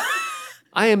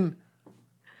 I am...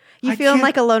 You I feeling can't-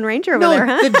 like a Lone Ranger over No, there,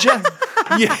 huh?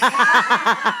 Yeah.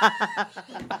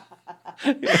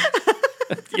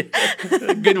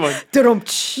 Good one.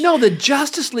 No, the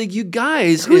Justice League, you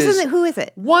guys, Who is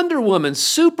it? Wonder Woman,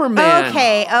 Superman,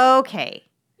 Okay.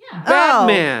 Yeah.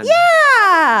 Batman,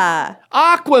 Yeah.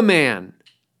 Aquaman.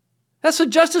 That's the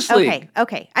Justice League.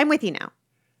 Okay. I'm with you now.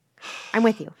 I'm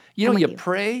with you. You know, I'm you with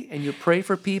pray and you pray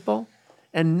for people,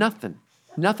 and nothing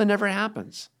ever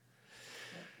happens.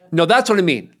 No, that's what I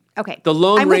mean. Okay. The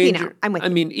Lone I'm with you Ranger. now. I'm with I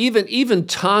you. mean, even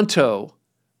Tonto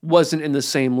wasn't in the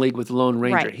same league with Lone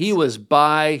Ranger. Right. He was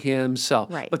by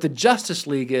himself. Right. But the Justice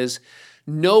League is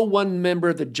no one member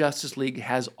of the Justice League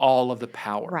has all of the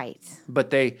power. Right. But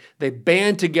they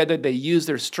band together. They use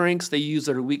their strengths. They use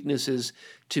their weaknesses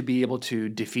to be able to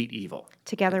defeat evil.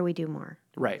 Together we do more.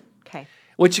 Right. Okay.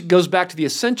 Which goes back to the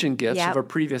ascension gifts Yep. of our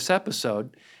previous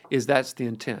episode. That's the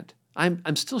intent.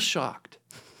 I'm still shocked.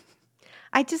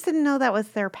 I just didn't know that was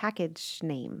their package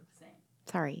name.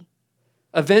 Sorry.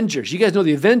 Avengers. You guys know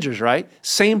the Avengers, right?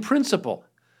 Same principle.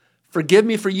 Forgive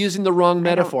me for using the wrong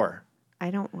metaphor.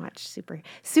 I don't watch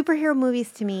superhero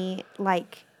movies. To me,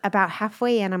 like about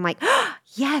halfway in, I'm like, oh,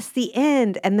 yes, the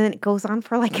end, and then it goes on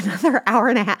for like another hour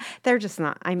and a half. They're just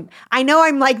not. I know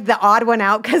I'm like the odd one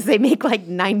out because they make like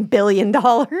 $9 billion,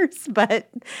 but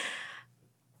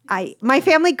my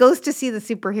family goes to see the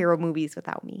superhero movies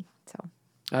without me. So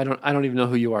I don't even know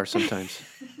who you are sometimes.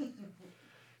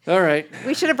 All right.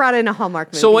 We should have brought in a Hallmark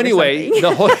movie. So or anyway, something.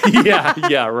 the whole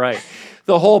yeah, right.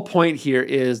 The whole point here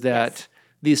is that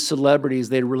these celebrities,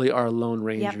 they really are lone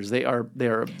rangers. They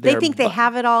they think they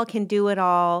have it all, can do it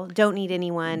all, don't need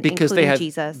anyone, including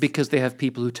Jesus. Because they have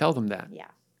people who tell them that. Yeah.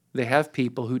 They have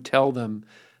people who tell them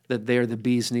that they're the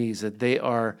bee's knees, that they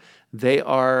are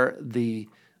the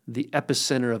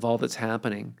epicenter of all that's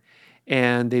happening,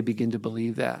 and they begin to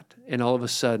believe that. And all of a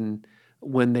sudden,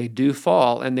 when they do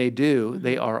fall, and they do,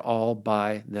 they are all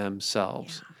by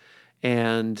themselves.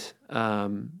 And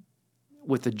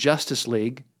with the Justice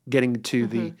League getting to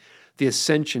the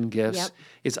ascension gifts,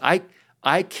 is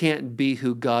I can't be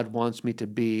who God wants me to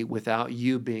be without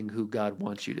you being who God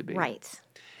wants you to be. Right.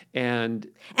 And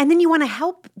then you want to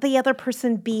help the other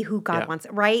person be who God Yeah. wants,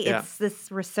 right? Yeah. It's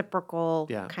this reciprocal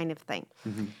Yeah. kind of thing.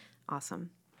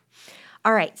 Awesome.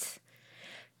 All right.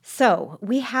 So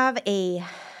we have a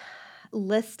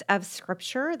list of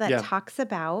scripture that talks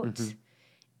about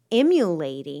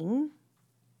emulating,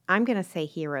 I'm going to say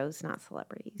heroes, not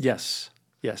celebrities. yes.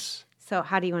 So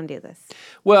how do you want to do this?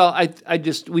 Well,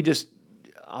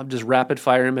 I'll just rapid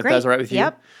fire him if Great. that's all right with you.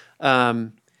 Yep.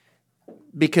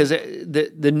 Because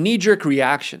the knee-jerk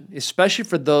reaction, especially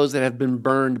for those that have been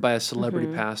burned by a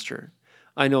celebrity pastor,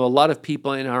 I know a lot of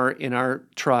people in our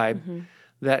tribe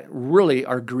that really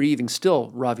are grieving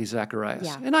still Ravi Zacharias.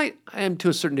 Yeah. And I am to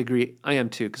a certain degree, I am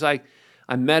too, because I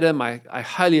met him, I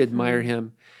highly admire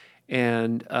him,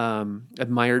 and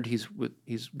admired,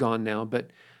 he's gone now, but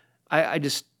I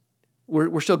just,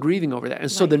 we're still grieving over that.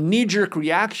 And so the knee-jerk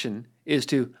reaction is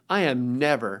to, I am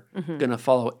never going to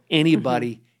follow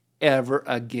anybody ever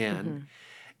again.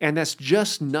 And that's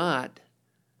just not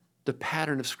the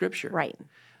pattern of Scripture. Right.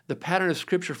 The pattern of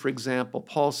Scripture, for example,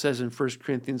 Paul says in 1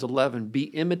 Corinthians 11, be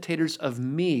imitators of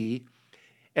me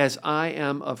as I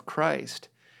am of Christ.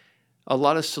 A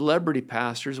lot of celebrity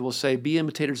pastors will say, be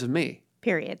imitators of me.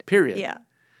 Period. Yeah.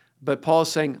 But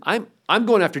Paul's saying, I'm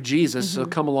going after Jesus, so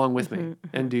come along with me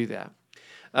and do that.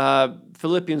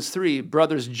 Philippians 3,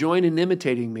 brothers, join in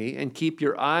imitating me and keep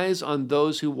your eyes on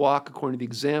those who walk according to the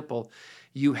example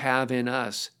you have in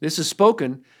us. This is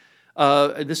spoken,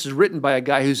 this is written by a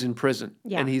guy who's in prison.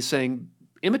 Yeah. And he's saying,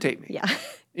 imitate me. Yeah.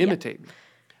 Imitate me.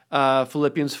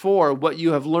 Philippians 4, what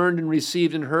you have learned and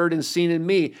received and heard and seen in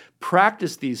me,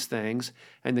 practice these things,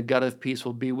 and the God of peace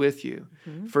will be with you.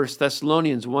 1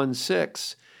 Thessalonians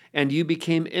 1:6, and you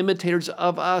became imitators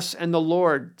of us and the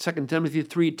Lord. 2 Timothy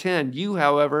 3:10, you,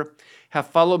 however, have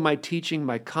followed my teaching,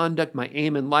 my conduct, my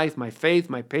aim in life, my faith,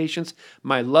 my patience,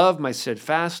 my love, my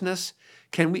steadfastness.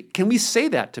 Can we say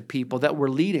that to people that we're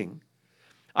leading?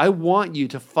 I want you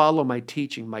to follow my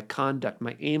teaching, my conduct,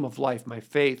 my aim of life, my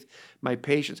faith, my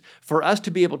patience. For us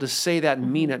to be able to say that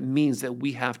and mean it means that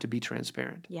we have to be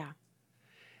transparent. Yeah.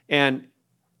 And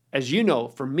as you know,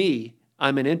 for me,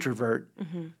 I'm an introvert.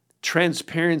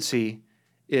 Transparency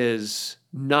is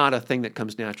not a thing that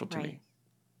comes natural to me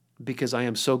because I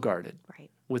am so guarded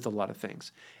with a lot of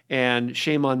things. And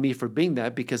shame on me for being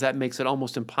that, because that makes it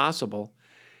almost impossible.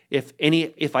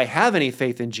 If I have any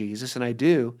faith in Jesus, and I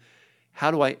do,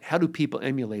 how do people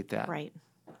emulate that? Right.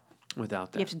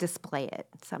 Without that. You have to display it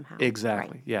somehow.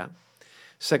 Exactly. Right. Yeah.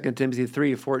 2 Timothy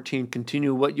 3:14,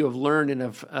 continue what you have learned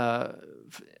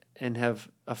and have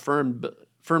affirmed,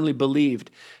 firmly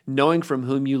believed, knowing from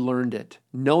whom you learned it.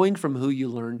 Knowing from who you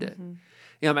learned it.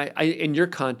 You know, in your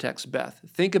context, Beth,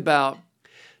 think about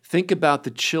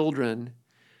the children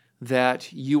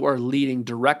that you are leading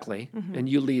directly, and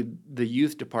you lead the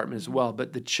youth department as well,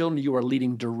 but the children you are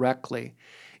leading directly,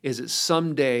 is that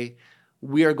someday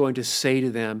we are going to say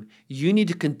to them, you need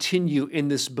to continue in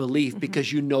this belief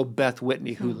because you know Beth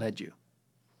Whitney who led you.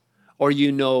 Or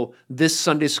you know this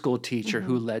Sunday school teacher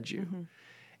who led you.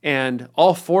 And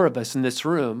all four of us in this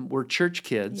room, we're church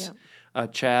kids,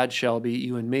 Chad, Shelby,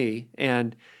 you and me,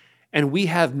 and we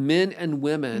have men and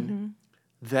women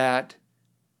that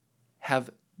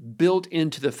have built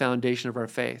into the foundation of our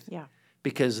faith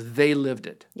because they lived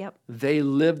it. Yep. They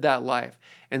lived that life.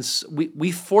 And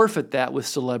we forfeit that with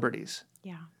celebrities.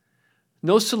 Yeah.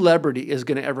 No celebrity is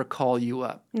going to ever call you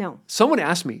up. No. Someone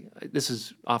asked me, this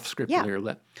is off script Yeah.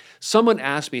 here, someone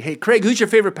asked me, hey, Craig, who's your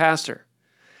favorite pastor?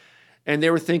 And they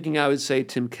were thinking I would say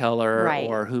Tim Keller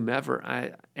or whomever.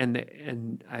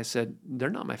 And I said, they're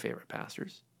not my favorite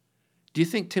pastors. Do you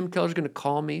think Tim Keller's going to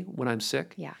call me when I'm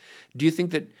sick? Yeah. Do you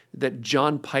think that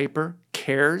John Piper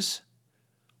cares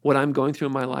what I'm going through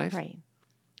in my life? Right.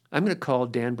 I'm going to call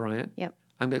Dan Bryant. Yep.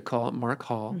 I'm going to call Mark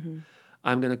Hall.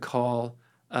 I'm going to call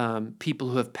people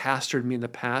who have pastored me in the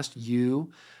past,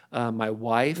 you, my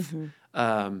wife,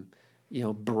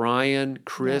 Brian,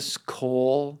 Chris,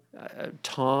 Cole,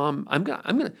 Tom.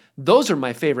 Those are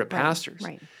my favorite pastors.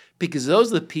 Right. Because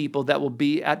those are the people that will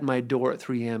be at my door at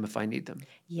 3 a.m. if I need them.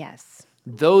 Yes.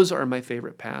 Those are my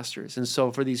favorite pastors. And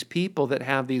so for these people that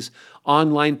have these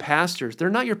online pastors,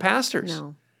 they're not your pastors.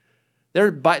 No.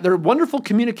 They're wonderful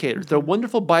communicators. They're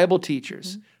wonderful Bible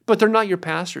teachers, but they're not your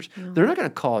pastors. No. They're not going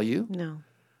to call you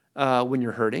when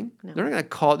you're hurting. No. They're not going to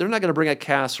call. They're not going to bring a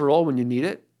casserole when you need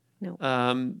it.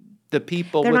 No. The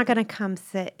people They're not going to come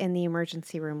sit in the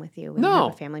emergency room with you when you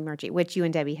have a family emergency, which you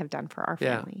and Debbie have done for our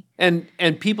family. And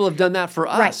people have done that for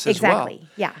us as well. Exactly.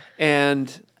 Yeah. And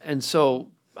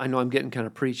so I know I'm getting kind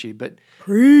of preachy, but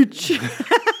Preach.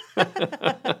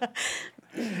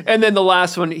 and then the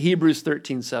last one, Hebrews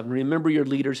 13:7. Remember your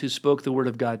leaders who spoke the word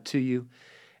of God to you,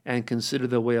 and consider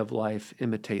the way of life,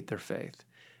 imitate their faith.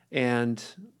 And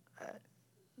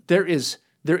there is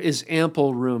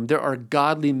ample room. There are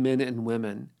godly men and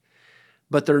women,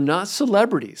 but they're not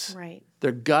celebrities. Right.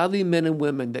 They're godly men and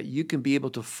women that you can be able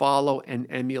to follow and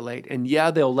emulate. And yeah,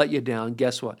 they'll let you down.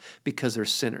 Guess what? Because they're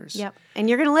sinners. Yep. And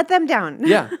you're going to let them down.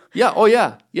 Yeah. Oh,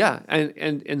 yeah.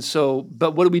 And so,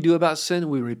 but what do we do about sin?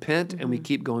 We repent and we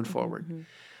keep going forward.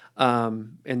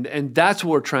 And that's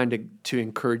what we're trying to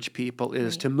encourage people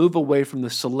is to move away from the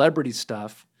celebrity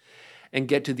stuff and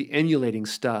get to the emulating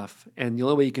stuff. And the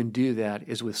only way you can do that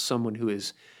is with someone who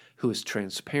is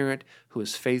transparent, who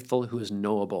is faithful, who is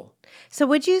knowable. So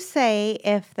would you say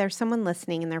if there's someone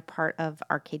listening and they're part of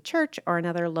Arcade Church or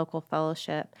another local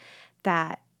fellowship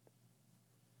that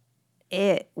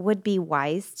it would be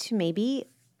wise to maybe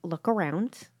look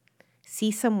around,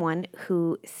 see someone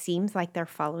who seems like they're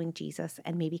following Jesus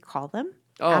and maybe call them,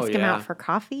 ask them out for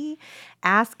coffee,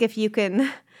 ask if you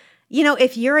can,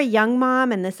 if you're a young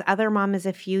mom and this other mom is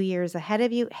a few years ahead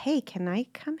of you, hey, can I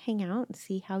come hang out and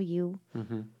see how you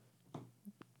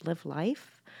live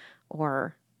life?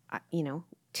 Or,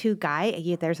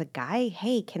 there's a guy,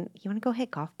 hey, you want to go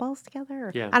hit golf balls together?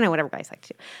 Or, I don't know, whatever guys like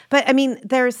to do. But I mean,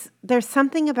 there's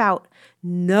something about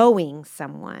knowing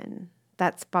someone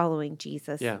that's following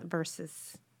Jesus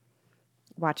versus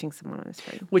watching someone on a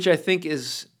screen. Which I think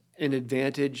is an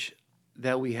advantage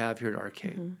that we have here at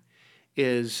Arcade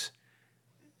is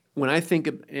when I think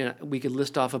of, we could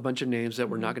list off a bunch of names that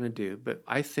we're not going to do, but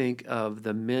I think of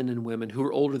the men and women who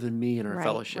are older than me in our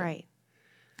fellowship. Right.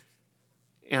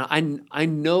 And I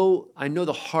know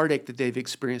the heartache that they've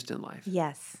experienced in life.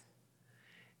 Yes.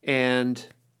 And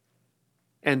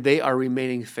they are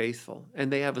remaining faithful.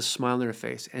 And they have a smile on their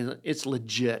face. And it's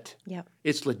legit. Yep.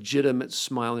 It's legitimate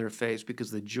smile on their face because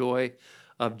the joy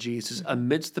of Jesus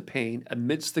amidst the pain,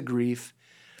 amidst the grief,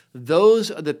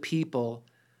 those are the people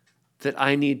that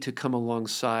I need to come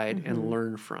alongside and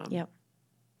learn from. Yep.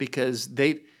 Because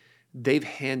they've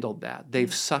handled that.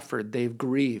 They've suffered. They've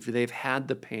grieved. They've had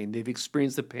the pain. They've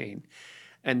experienced the pain.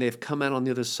 And they've come out on the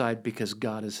other side because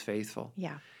God is faithful.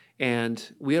 Yeah.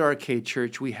 And we at Arcade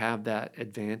Church, we have that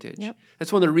advantage. Yep.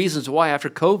 That's one of the reasons why after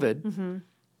COVID,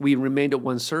 we remained at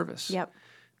one service. Yep.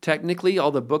 Technically,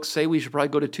 all the books say we should probably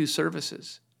go to 2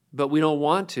 services. But we don't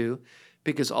want to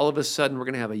because all of a sudden we're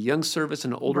going to have a young service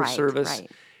and an older service.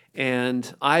 Right.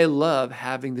 And I love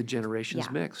having the generations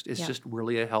mixed. It's just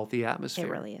really a healthy atmosphere. It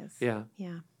really is. Yeah.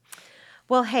 Yeah.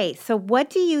 Well, hey, so what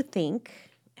do you think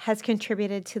has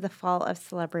contributed to the fall of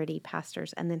celebrity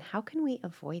pastors, and then how can we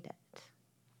avoid it?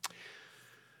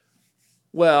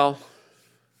 Well,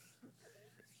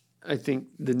 I think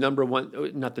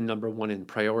not the number one in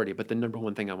priority, but the number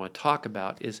one thing I want to talk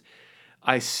about is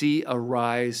I see a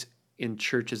rise in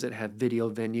churches that have video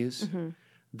venues.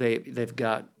 They've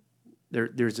got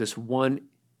there's this one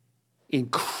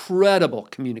incredible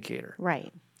communicator.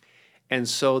 Right. And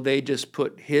so they just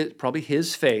put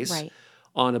his face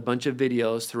on a bunch of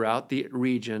videos throughout the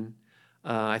region.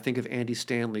 I think of Andy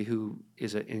Stanley, who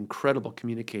is an incredible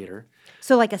communicator.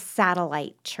 So like a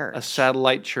satellite church. A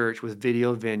satellite church with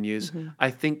video venues. I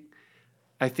think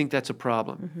that's a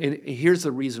problem. And here's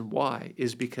the reason why,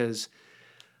 is because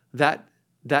that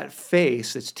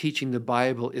face that's teaching the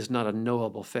Bible is not a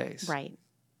knowable face. Right.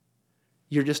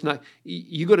 You're just not,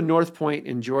 you go to North Point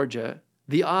in Georgia,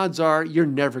 the odds are you're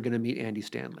never going to meet Andy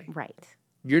Stanley. Right.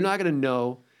 You're not going to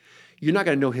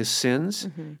know his sins.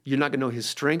 You're not going to know his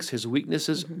strengths, his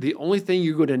weaknesses. The only thing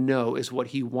you're going to know is what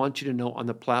he wants you to know on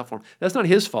the platform. That's not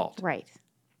his fault. Right.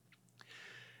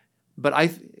 But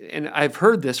I've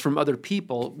heard this from other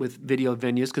people with video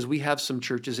venues, because we have some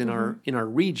churches in our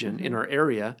region, in our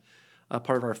area,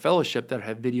 part of our fellowship that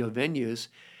have video venues.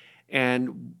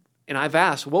 And I've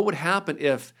asked, what would happen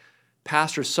if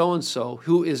Pastor so-and-so,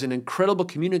 who is an incredible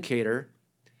communicator,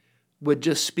 would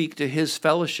just speak to his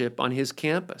fellowship on his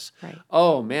campus. Right.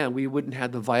 Oh man, we wouldn't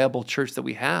have the viable church that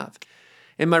we have.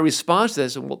 And my response to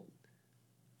this, well,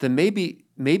 then maybe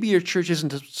your church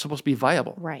isn't supposed to be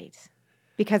viable. Right.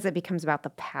 Because it becomes about the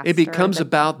pastor. It becomes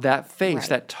about that face, Right.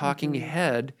 that talking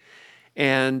head.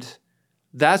 And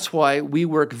that's why we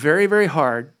work very, very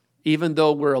hard, even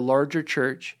though we're a larger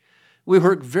church, we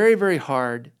work very, very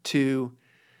hard to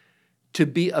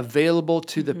be available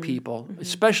to the people,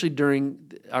 especially during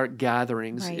our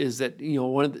gatherings. Right. Is that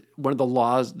one of the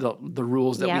laws, the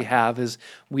rules that we Yep. have is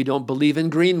we don't believe in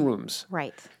green rooms.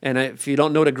 Right. And if you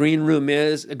don't know what a green room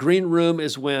is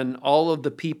when all of the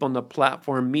people on the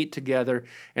platform meet together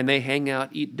and they hang out,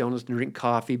 eat donuts, and drink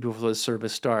coffee before the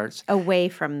service starts. Away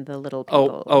from the little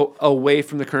people. Away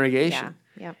from the congregation.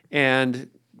 Yeah. Yep. And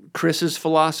Chris's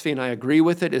philosophy, and I agree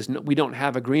with it, is we don't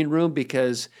have a green room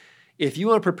because if you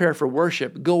want to prepare for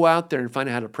worship, go out there and find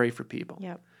out how to pray for people.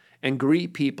 Yep. And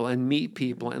greet people and meet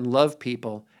people and love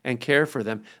people and care for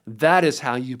them. That is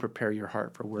how you prepare your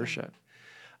heart for worship.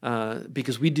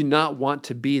 Because we do not want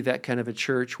to be that kind of a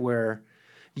church where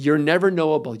you're never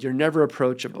knowable, you're never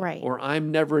approachable, Right. or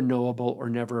I'm never knowable or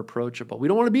never approachable. We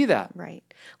don't want to be that. Right.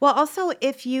 Well, also,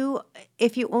 if you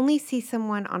only see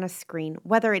someone on a screen,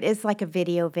 whether it is like a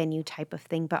video venue type of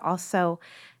thing, but also,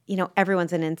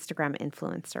 everyone's an Instagram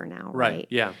influencer now, right?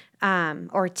 Yeah.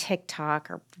 Or TikTok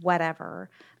or whatever.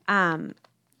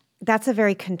 That's a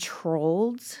very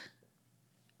controlled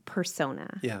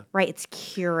persona. Yeah. Right. It's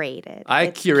curated. I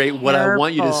It's curate what I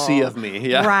want you to see careful. of me.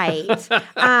 Yeah.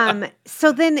 Right.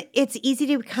 So then it's easy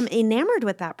to become enamored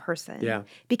with that person. Yeah.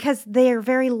 Because they're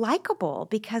very likable,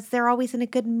 because they're always in a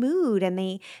good mood and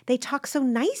they talk so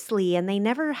nicely and they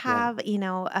never have,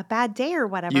 a bad day or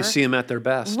whatever. You see them at their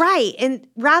best. Right. And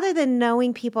rather than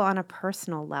knowing people on a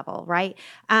personal level, right?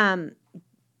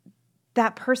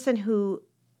 That person who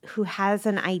has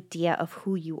an idea of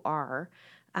who you are,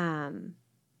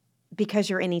 because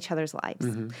you're in each other's lives,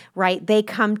 right? They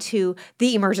come to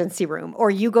the emergency room,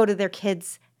 or you go to their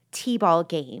kids' t-ball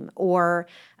game, or,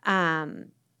 they've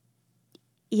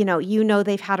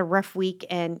had a rough week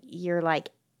and you're like,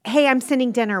 hey, I'm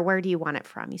sending dinner. Where do you want it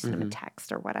from? You send them a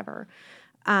text or whatever.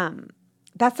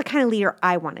 That's the kind of leader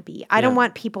I want to be. I don't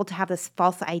want people to have this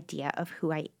false idea of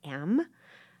who I am.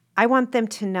 I want them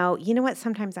to know, you know what,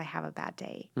 sometimes I have a bad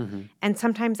day. And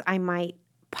sometimes I might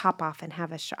pop off and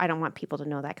have I don't want people to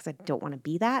know that because I don't want to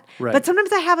be that. Right. But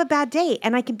sometimes I have a bad day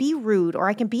and I can be rude or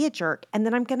I can be a jerk. And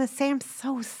then I'm going to say, I'm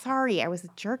so sorry I was a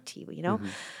jerk to you,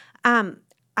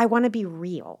 I want to be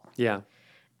real. Yeah.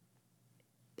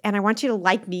 And I want you to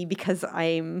like me because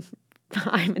I'm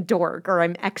a dork or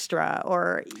I'm extra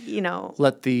or,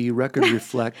 Let the record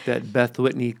reflect that Beth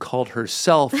Whitney called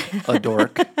herself a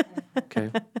dork.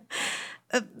 Okay.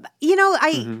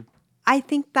 I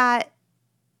think that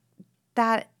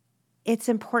it's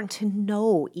important to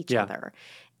know each other,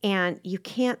 and you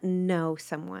can't know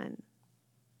someone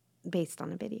based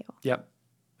on a video. Yep.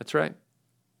 That's right.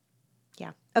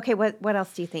 Yeah. Okay. What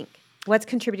else do you think? What's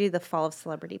contributed to the fall of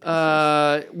celebrity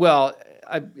posters? Well,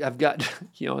 I've got,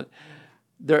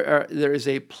 there is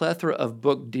a plethora of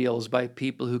book deals by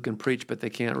people who can preach, but they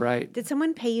can't write. Did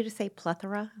someone pay you to say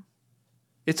plethora?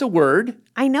 It's a word.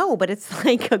 I know, but it's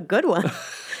like a good one.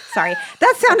 Sorry.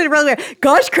 That sounded really weird.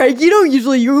 Gosh, Craig, you don't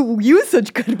usually use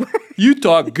such good words. You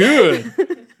talk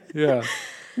good. Yeah.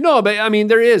 No, but I mean,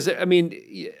 there is. I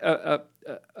mean,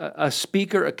 a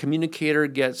speaker, a communicator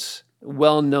gets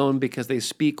well known because they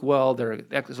speak well. They're an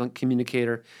excellent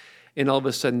communicator. And all of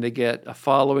a sudden they get a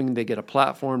following, they get a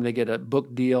platform, they get a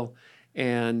book deal,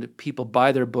 and people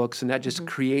buy their books, and that just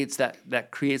creates that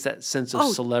sense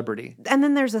of celebrity. And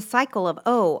then there's a cycle of,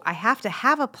 I have to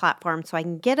have a platform so I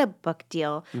can get a book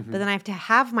deal, but then I have to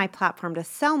have my platform to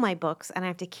sell my books, and I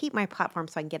have to keep my platform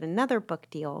so I can get another book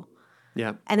deal.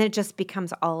 Yeah. And it just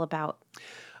becomes all about...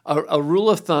 A rule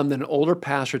of thumb that an older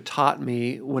pastor taught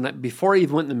me before I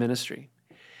even went in the ministry.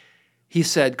 He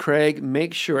said, Craig,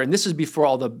 make sure, and this is before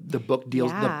all the book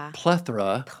deals, the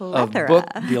plethora of book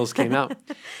deals came out.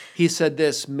 He said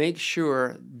this, make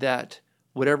sure that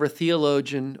whatever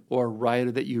theologian or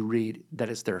writer that you read, that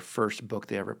it's their first book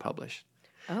they ever published.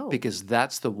 Oh. Because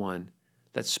that's the one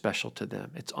that's special to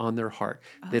them. It's on their heart.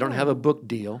 They don't have a book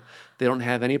deal. They don't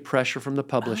have any pressure from the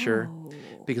publisher.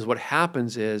 Because what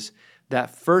happens is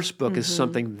that first book is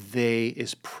something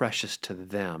is precious to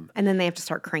them. And then they have to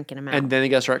start cranking them out. And then they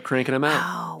got to start cranking them out.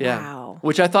 Oh, wow.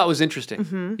 Which I thought was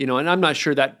interesting. And I'm not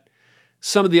sure that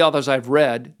some of the authors I've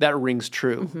read, that rings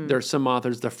true. There are some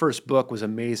authors, the first book was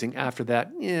amazing. After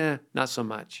that, not so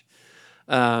much.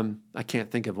 I can't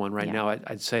think of one right now.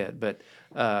 I'd say it. But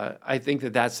I think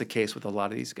that that's the case with a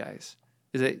lot of these guys.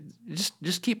 is that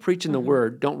just keep preaching the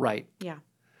word. Don't write. Yeah.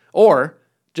 Or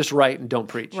just write and don't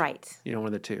preach. Right. One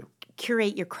of the two.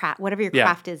 Curate your craft, whatever your Yeah,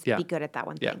 craft is, yeah. be good at that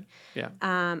one Yeah, thing.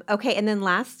 yeah. Okay, and then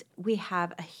last, we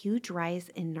have a huge rise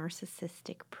in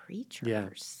narcissistic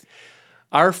preachers.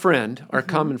 Our friend, our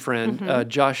common friend,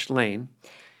 Josh Lane.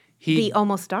 The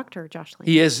almost doctor, Josh Lane.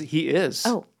 He is.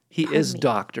 Oh, he pardon is me.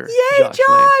 Dr. Yay, Josh Josh!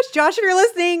 Lane. Josh, if you're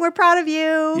listening, we're proud of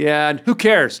you. Yeah, and who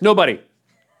cares? Nobody.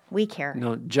 We care.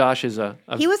 No, Josh is a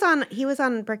He was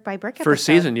on Brick by Brick first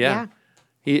episode. season, yeah.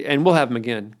 And we'll have him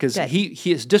again because Good.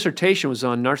 his dissertation was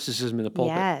on narcissism in the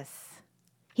pulpit. Yes.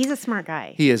 He's a smart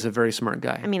guy. He is a very smart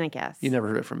guy. I mean, I guess. You never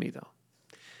heard it from me, though.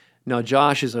 No,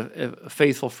 Josh is a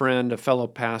faithful friend, a fellow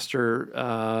pastor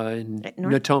in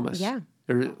Natomas. Yeah.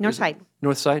 Northside.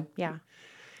 Northside? Yeah.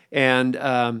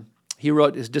 And he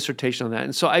wrote his dissertation on that.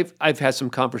 And so I've had some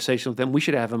conversation with him. We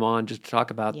should have him on just to talk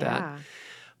about that.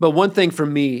 But one thing for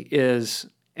me is,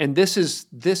 and this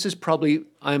is probably,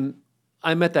 I'm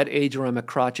at that age where I'm a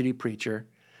crotchety preacher,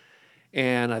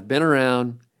 and I've been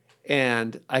around,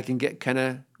 and I can get kind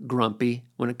of grumpy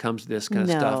when it comes to this kind of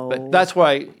stuff. But that's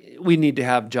why we need to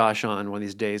have Josh on one of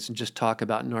these days and just talk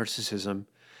about narcissism,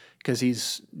 because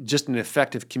he's just an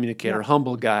effective communicator,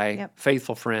 humble guy,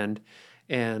 faithful friend,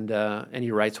 and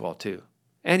he writes well too.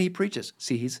 And he preaches.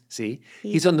 He's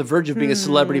on the verge of being a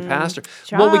celebrity pastor.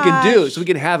 Josh. What we can do is we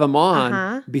can have him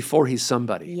on before he's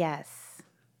somebody. Yes.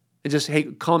 And just,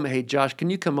 call him, hey, Josh,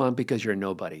 can you come on because you're a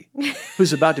nobody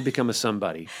who's about to become a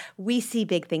somebody. We see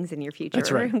big things in your future.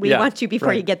 That's right. We want you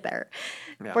before you get there,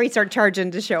 before you start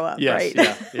charging to show up, right?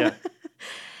 Yeah.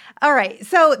 All right.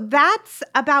 So that's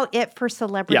about it for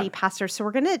celebrity pastors. So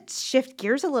we're going to shift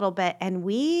gears a little bit. And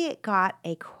we got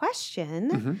a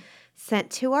question sent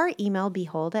to our email,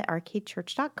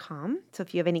 behold@arcadechurch.com. So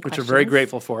if you have any questions. Which we're very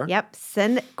grateful for. Yep.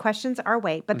 Send questions our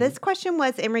way. But this question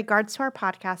was in regards to our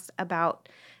podcast about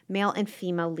male and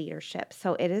female leadership.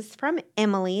 So it is from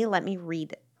Emily. Let me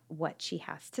read what she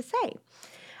has to say.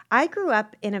 I grew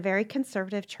up in a very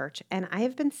conservative church, and I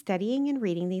have been studying and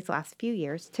reading these last few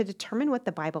years to determine what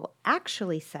the Bible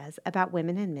actually says about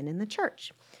women and men in the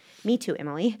church. Me too,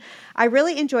 Emily. I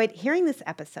really enjoyed hearing this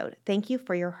episode. Thank you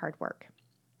for your hard work.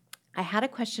 I had a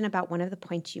question about one of the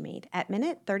points you made. At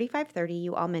minute 35:30,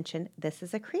 you all mentioned this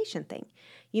is a creation thing.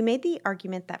 You made the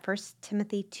argument that 1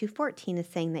 Timothy 2:14 is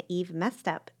saying that Eve messed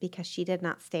up because she did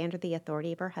not stay under the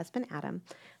authority of her husband Adam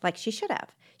like she should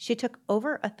have. She took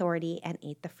over authority and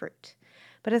ate the fruit.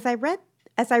 But as I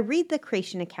read the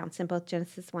creation accounts in both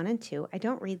Genesis 1 and 2, I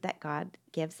don't read that God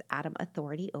gives Adam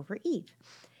authority over Eve.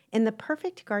 In the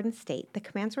perfect garden state, the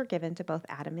commands were given to both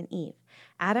Adam and Eve.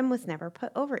 Adam was never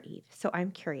put over Eve. So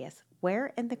I'm curious,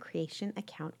 where in the creation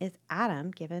account is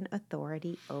Adam given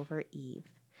authority over Eve?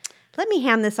 Let me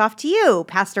hand this off to you,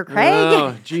 Pastor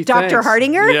Craig, Dr. Thanks.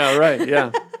 Hardinger. Yeah, right,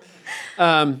 yeah.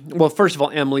 Well, first of all,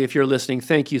 Emily, if you're listening,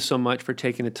 thank you so much for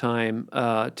taking the time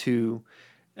to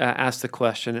ask the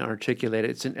question and articulate it.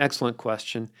 It's an excellent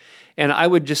question. And I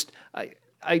would just...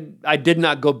 I did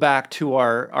not go back to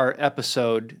our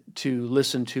episode to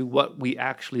listen to what we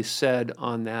actually said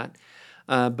on that,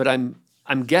 but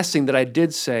I'm guessing that I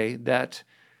did say that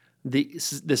the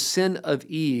sin of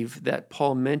Eve that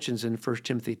Paul mentions in 1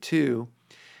 Timothy 2,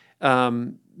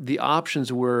 the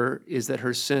options is that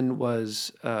her sin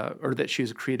was, or that she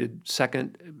was created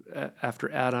second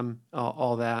after Adam,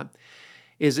 all that,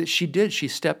 is that she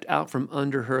stepped out from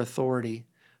under her authority,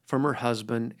 from her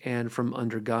husband, and from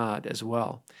under God as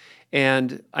well.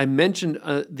 And I mentioned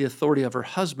the authority of her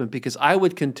husband because I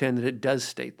would contend that it does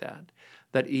state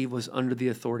that Eve was under the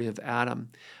authority of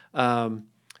Adam.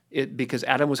 Because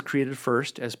Adam was created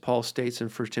first, as Paul states in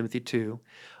 1 Timothy 2.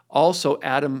 Also,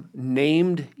 Adam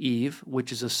named Eve,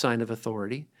 which is a sign of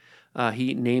authority.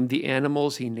 He named the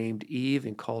animals. He named Eve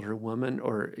and called her woman,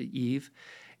 or Eve.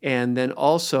 And then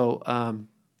also...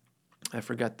 I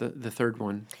forgot the third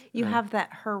one. You have that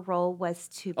her role was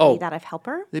to be that of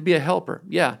helper? They'd be a helper,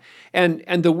 yeah.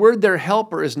 And the word there,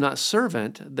 helper, is not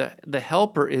servant. The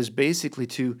helper is basically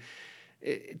to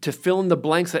fill in the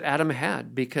blanks that Adam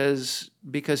had because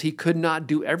he could not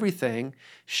do everything.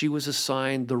 She was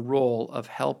assigned the role of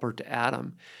helper to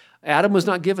Adam. Adam was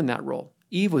not given that role.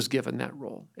 Eve was given that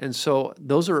role. And so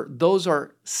those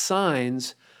are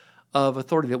signs of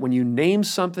authority, that when you name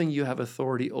something, you have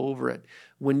authority over it.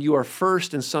 When you are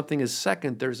first and something is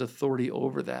second, there's authority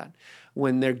over that.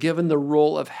 When they're given the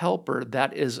role of helper,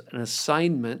 that is an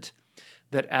assignment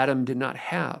that Adam did not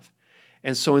have.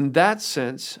 And so in that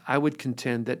sense, I would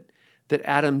contend that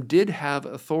Adam did have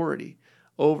authority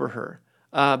over her.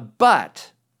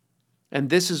 But, and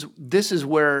this is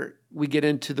where we get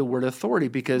into the word authority,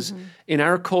 because in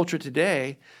our culture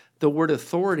today, the word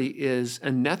authority is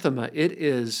anathema.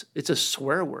 It's a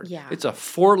swear word. Yeah. It's a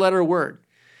 4-letter word.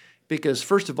 Because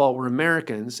first of all, we're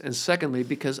Americans, and secondly,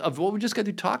 because of what we just got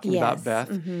through talking about, Yes. Beth,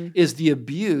 Mm-hmm. is the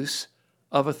abuse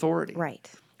of authority. Right.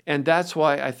 And that's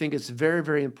why I think it's very,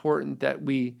 very important that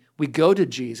we go to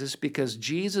Jesus, because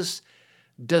Jesus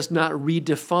does not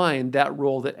redefine that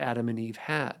role that Adam and Eve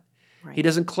had. Right. He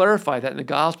doesn't clarify that in the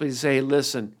gospel. He say,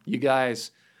 listen, you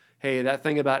guys, hey, that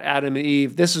thing about Adam and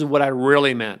Eve, this is what I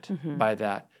really meant by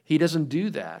that. He doesn't do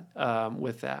that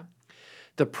with that.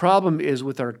 The problem is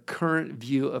with our current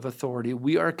view of authority,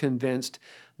 we are convinced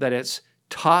that it's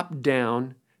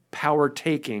top-down power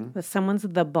taking, That someone's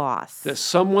the boss. that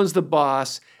someone's the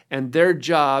boss, and their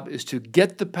job is to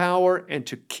get the power and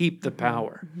to keep the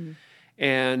power.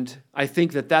 And I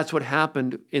think that that's what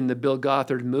happened in the Bill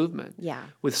Gothard movement. Yeah.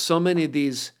 With so many of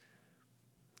these,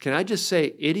 can I just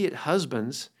say, idiot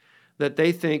husbands, that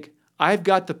they think, I've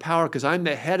got the power because I'm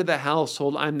the head of the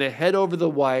household, I'm the head over the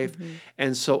wife,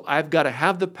 and so I've got to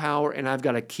have the power and I've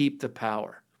got to keep the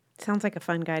power. Sounds like a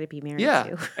fun guy to be married Yeah.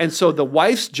 to. And so the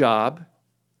wife's job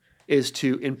is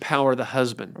to empower the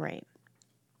husband. Right.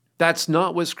 That's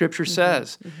not what Scripture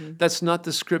says. That's not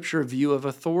the Scripture view of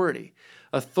authority.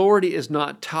 Authority is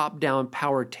not top-down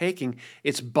power taking,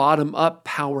 it's bottom-up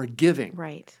power giving.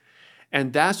 Right.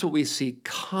 And that's what we see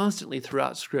constantly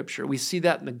throughout Scripture. We see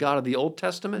that in the God of the Old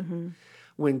Testament,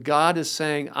 when God is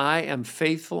saying, I am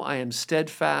faithful, I am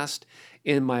steadfast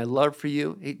in my love for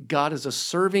you. God is a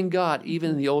serving God,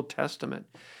 even in the Old Testament.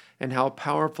 And how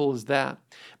powerful is that?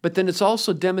 But then it's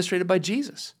also demonstrated by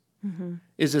Jesus.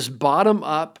 Is this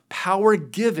bottom-up power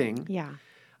giving. Yeah.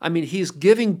 I mean, he's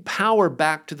giving power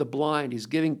back to the blind. He's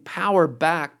giving power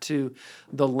back to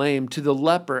the lame, to the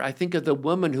leper. I think of the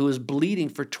woman who was bleeding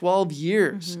for 12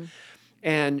 years.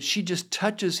 And she just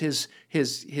touches his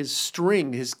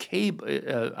string, his cable,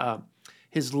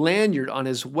 his lanyard on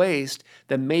his waist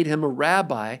that made him a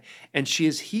rabbi, and she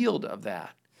is healed of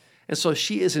that. And so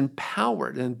she is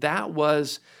empowered, and that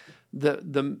was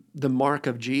the mark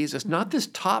of Jesus, not this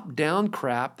top-down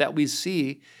crap that we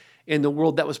see in the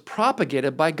world that was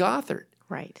propagated by Gothard,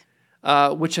 Right.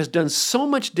 which has done so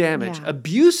much damage, Yeah.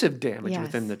 abusive damage Yes.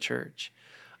 within the church,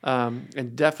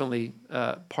 and definitely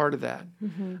part of that.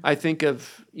 I think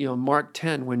of Mark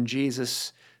 10 when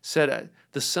Jesus said,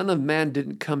 "The Son of Man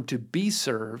didn't come to be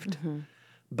served,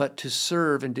 but to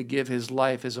serve and to give his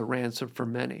life as a ransom for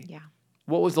many." Yeah.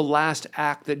 What was the last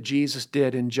act that Jesus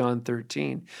did in John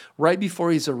 13? Right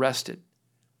before he's arrested,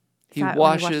 he that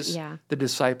when he washes yeah. the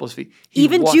disciples' feet.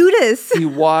 Even Judas. He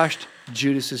washed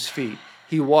Judas's feet.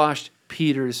 He washed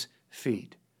Peter's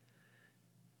feet.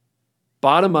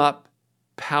 Bottom up,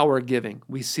 power giving.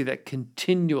 We see that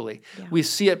continually. Yeah. We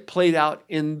see it played out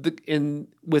within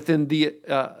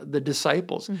the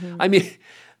disciples. I mean,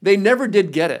 they never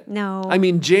did get it. No. I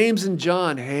mean, James and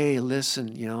John. Hey,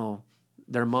 listen,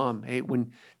 their mom. Hey,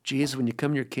 when you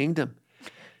come to your kingdom,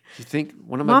 you think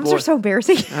one of my Moms boys, are so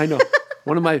embarrassing. I know.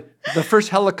 The first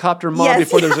helicopter mom Yes.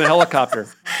 before there was a helicopter.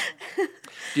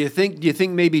 Do you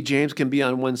think maybe James can be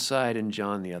on one side and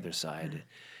John the other side?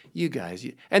 You guys.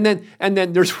 And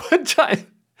then there's one time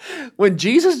when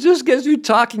Jesus just gets you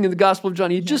talking in the Gospel of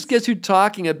John. He just gets you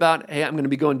talking about, hey, I'm going to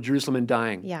be going to Jerusalem and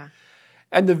dying. Yeah.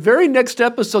 And the very next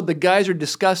episode, the guys are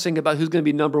discussing about who's going to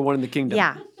be number one in the kingdom.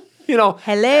 Yeah.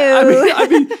 Hello. I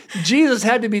mean, Jesus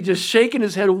had to be just shaking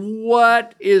his head.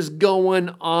 What is going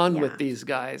on Yeah. with these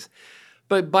guys?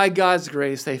 But by God's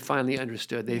grace, they finally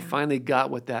understood. They finally got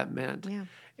what that meant. Yeah.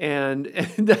 And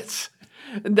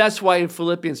that's why in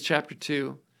Philippians chapter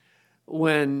 2,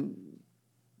 when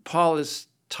Paul is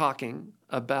talking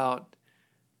about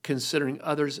considering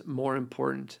others more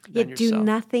important than Yet yourself. do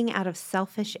nothing out of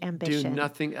selfish ambition. Do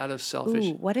nothing out of selfish.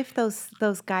 Ooh, what if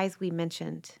those guys we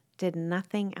mentioned did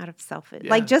nothing out of selfish?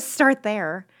 Yeah. Like, just start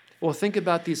there. Well, think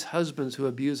about these husbands who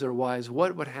abuse their wives.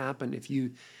 What would happen if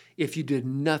you did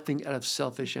nothing out of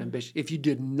selfish ambition? If you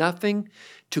did nothing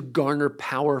to garner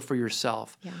power for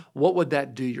yourself, Yeah. what would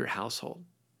that do to your household?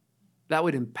 That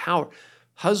would empower.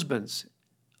 Husbands,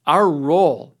 our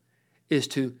role is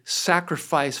to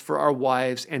sacrifice for our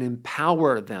wives and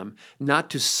empower them, not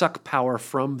to suck power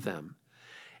from them.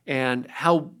 And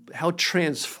how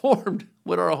transformed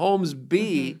would our homes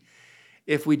be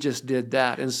if we just did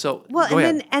that? And so, Well, go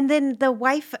ahead. and then the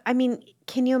wife, I mean,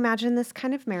 can you imagine this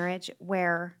kind of marriage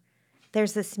where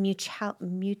there's this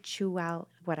mutual,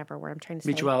 whatever word I'm trying to say.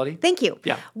 Mutuality? Thank you.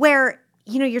 Yeah. Where,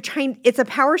 it's a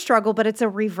power struggle, but it's a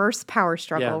reverse power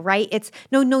struggle, Yeah. right? It's,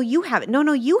 no, you have it. No,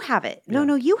 you have it.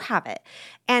 No, you have it.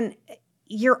 And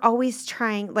you're always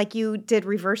trying, like you did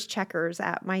reverse checkers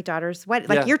at my daughter's wedding.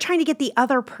 Like Yeah. you're trying to get the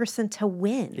other person to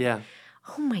win. Yeah.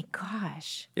 Oh my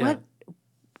gosh. Yeah.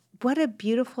 What a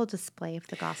beautiful display of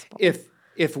the gospel.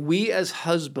 If we as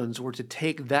husbands were to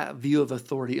take that view of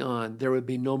authority on, there would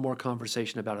be no more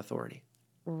conversation about authority.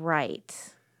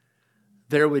 Right.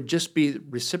 There would just be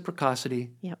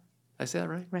reciprocity. Yep. I say that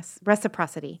right?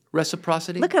 Reciprocity.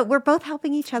 Reciprocity. Look at, we're both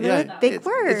helping each other with big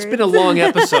words. It's been a long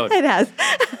episode. It has.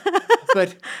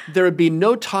 But there would be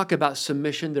no talk about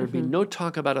submission. There would be no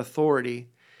talk about authority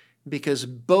because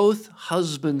both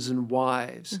husbands and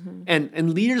wives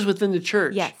and leaders within the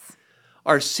church Yes.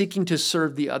 are seeking to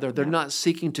serve the other. They're not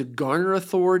seeking to garner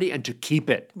authority and to keep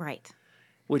it, Right.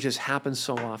 which has happened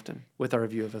so often with our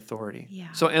view of authority.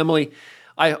 Yeah. So, Emily,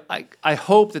 I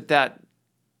hope that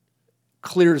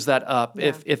clears that up,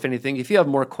 Yeah. if anything. If you have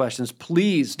more questions,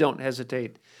 please don't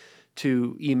hesitate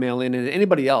to email in. And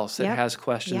anybody else that Yep. has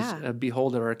questions, Yeah.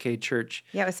 behold at arcadechurch.com.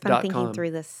 Yeah, it was fun thinking through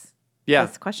this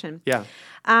question. Yeah.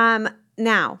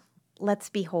 Now, let's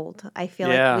behold. I feel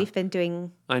Yeah. like we've been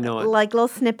doing I know it. like little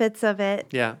snippets of it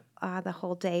Yeah. the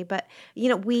whole day. But,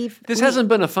 This hasn't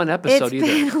been a fun episode it's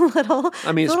either. been a little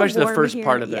I mean, it's a little especially the warm first here.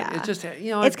 part of it. Yeah. It's just,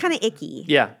 It's kind of icky.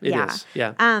 Yeah, it is.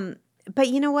 Yeah. But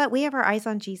you know what? We have our eyes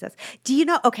on Jesus. Do you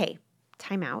know? Okay,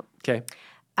 time out. Okay.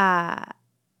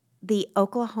 The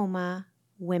Oklahoma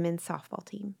women's softball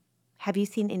team. Have you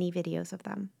seen any videos of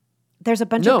them? There's a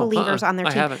bunch No, of believers on their I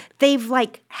team. haven't. They've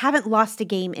haven't lost a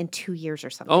game in 2 years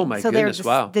or something. Oh, my so they're goodness,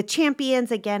 wow. the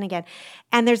champions again.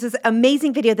 And there's this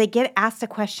amazing video. They get asked a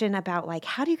question about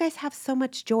how do you guys have so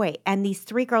much joy? And these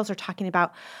 3 girls are talking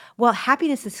about, well,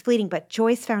 happiness is fleeting, but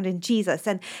joy is found in Jesus.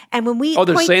 And when we Oh,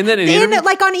 they're saying that in an interview?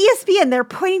 on ESPN, they're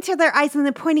pointing to their eyes and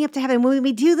then pointing up to heaven. When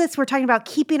we do this, we're talking about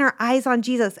keeping our eyes on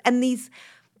Jesus. And these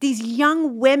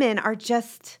young women are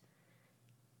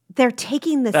they're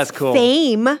taking this That's cool.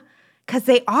 fame because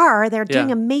they're doing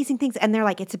Yeah. amazing things. And they're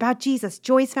like, it's about Jesus.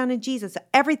 Joy is found in Jesus.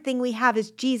 Everything we have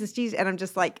is Jesus, Jesus. And I'm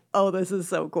just like, oh, this is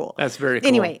so cool. That's very cool.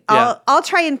 Anyway, Yeah. I'll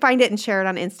try and find it and share it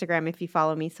on Instagram if you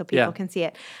follow me so people Yeah. can see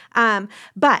it.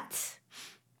 But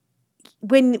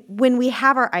when we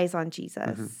have our eyes on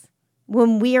Jesus,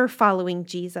 when we are following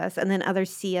Jesus and then others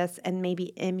see us and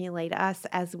maybe emulate us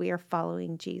as we are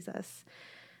following Jesus,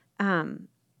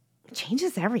 it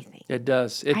changes everything. It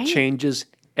does. It Right? changes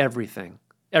everything.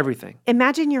 Everything.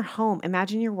 Imagine your home.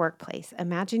 Imagine your workplace.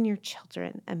 Imagine your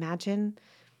children. Imagine,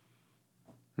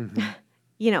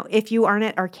 if you aren't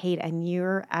at Arcade and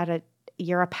you're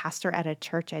a pastor at a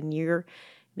church and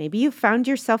maybe you found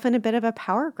yourself in a bit of a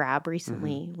power grab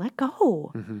recently. Let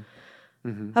go.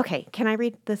 Okay. Can I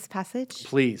read this passage?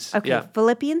 Please. Okay. Yeah.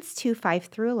 Philippians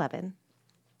 2:5-11.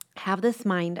 Have this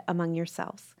mind among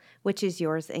yourselves, which is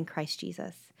yours in Christ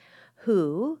Jesus,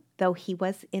 who, though he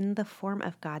was in the form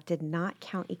of God, did not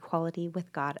count equality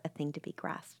with God a thing to be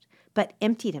grasped, but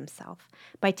emptied himself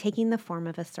by taking the form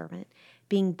of a servant,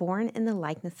 being born in the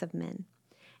likeness of men.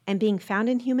 And being found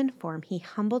in human form, he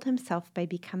humbled himself by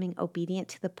becoming obedient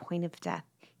to the point of death,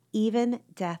 even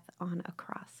death on a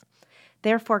cross.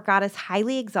 Therefore, God has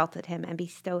highly exalted him and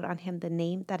bestowed on him the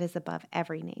name that is above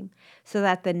every name, so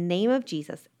that the name of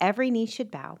Jesus every knee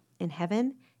should bow in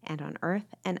heaven and on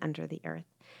earth and under the earth,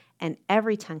 and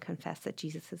every tongue confess that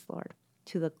Jesus is Lord,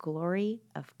 to the glory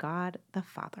of God the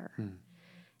Father.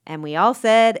 And we all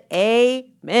said,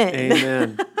 Amen.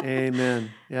 Amen. Amen.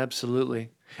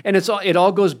 Absolutely. And it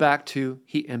all goes back to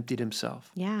he emptied himself.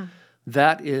 Yeah.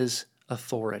 That is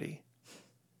authority.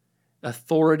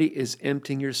 Authority is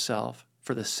emptying yourself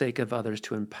for the sake of others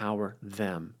to empower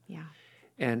them. Yeah.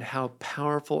 And how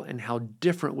powerful and how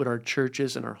different would our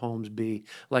churches and our homes be,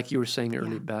 like you were saying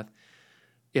earlier, Beth,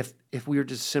 if we were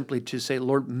just simply to say,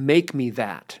 Lord, make me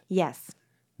that. Yes.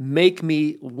 Make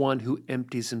me one who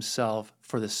empties himself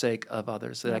for the sake of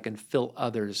others, so that I can fill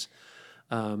others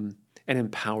and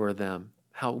empower them.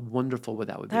 How wonderful would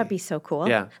that be? That would be so cool.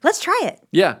 Yeah. Let's try it.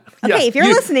 Yeah. Okay, if you're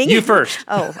listening. You first.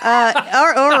 Oh,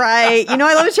 all right. You know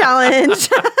I love a challenge.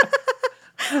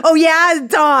 Oh, yeah,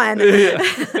 Dawn.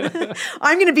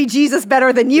 I'm going to be Jesus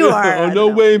better than you are. Oh, no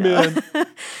way, man.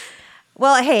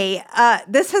 Well, hey,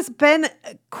 this has been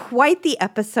quite the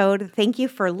episode. Thank you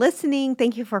for listening.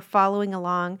 Thank you for following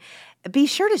along. Be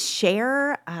sure to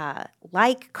share,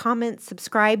 like, comment,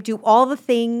 subscribe, do all the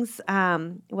things,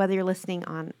 whether you're listening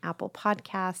on Apple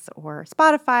Podcasts or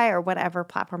Spotify or whatever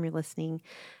platform you're listening.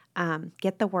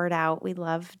 Get the word out. We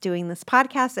love doing this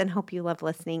podcast and hope you love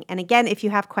listening. And again, if you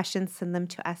have questions, send them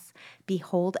to us,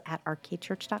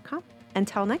 behold@arcadechurch.com.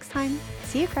 Until next time,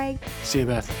 see you, Craig. See you,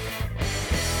 Beth.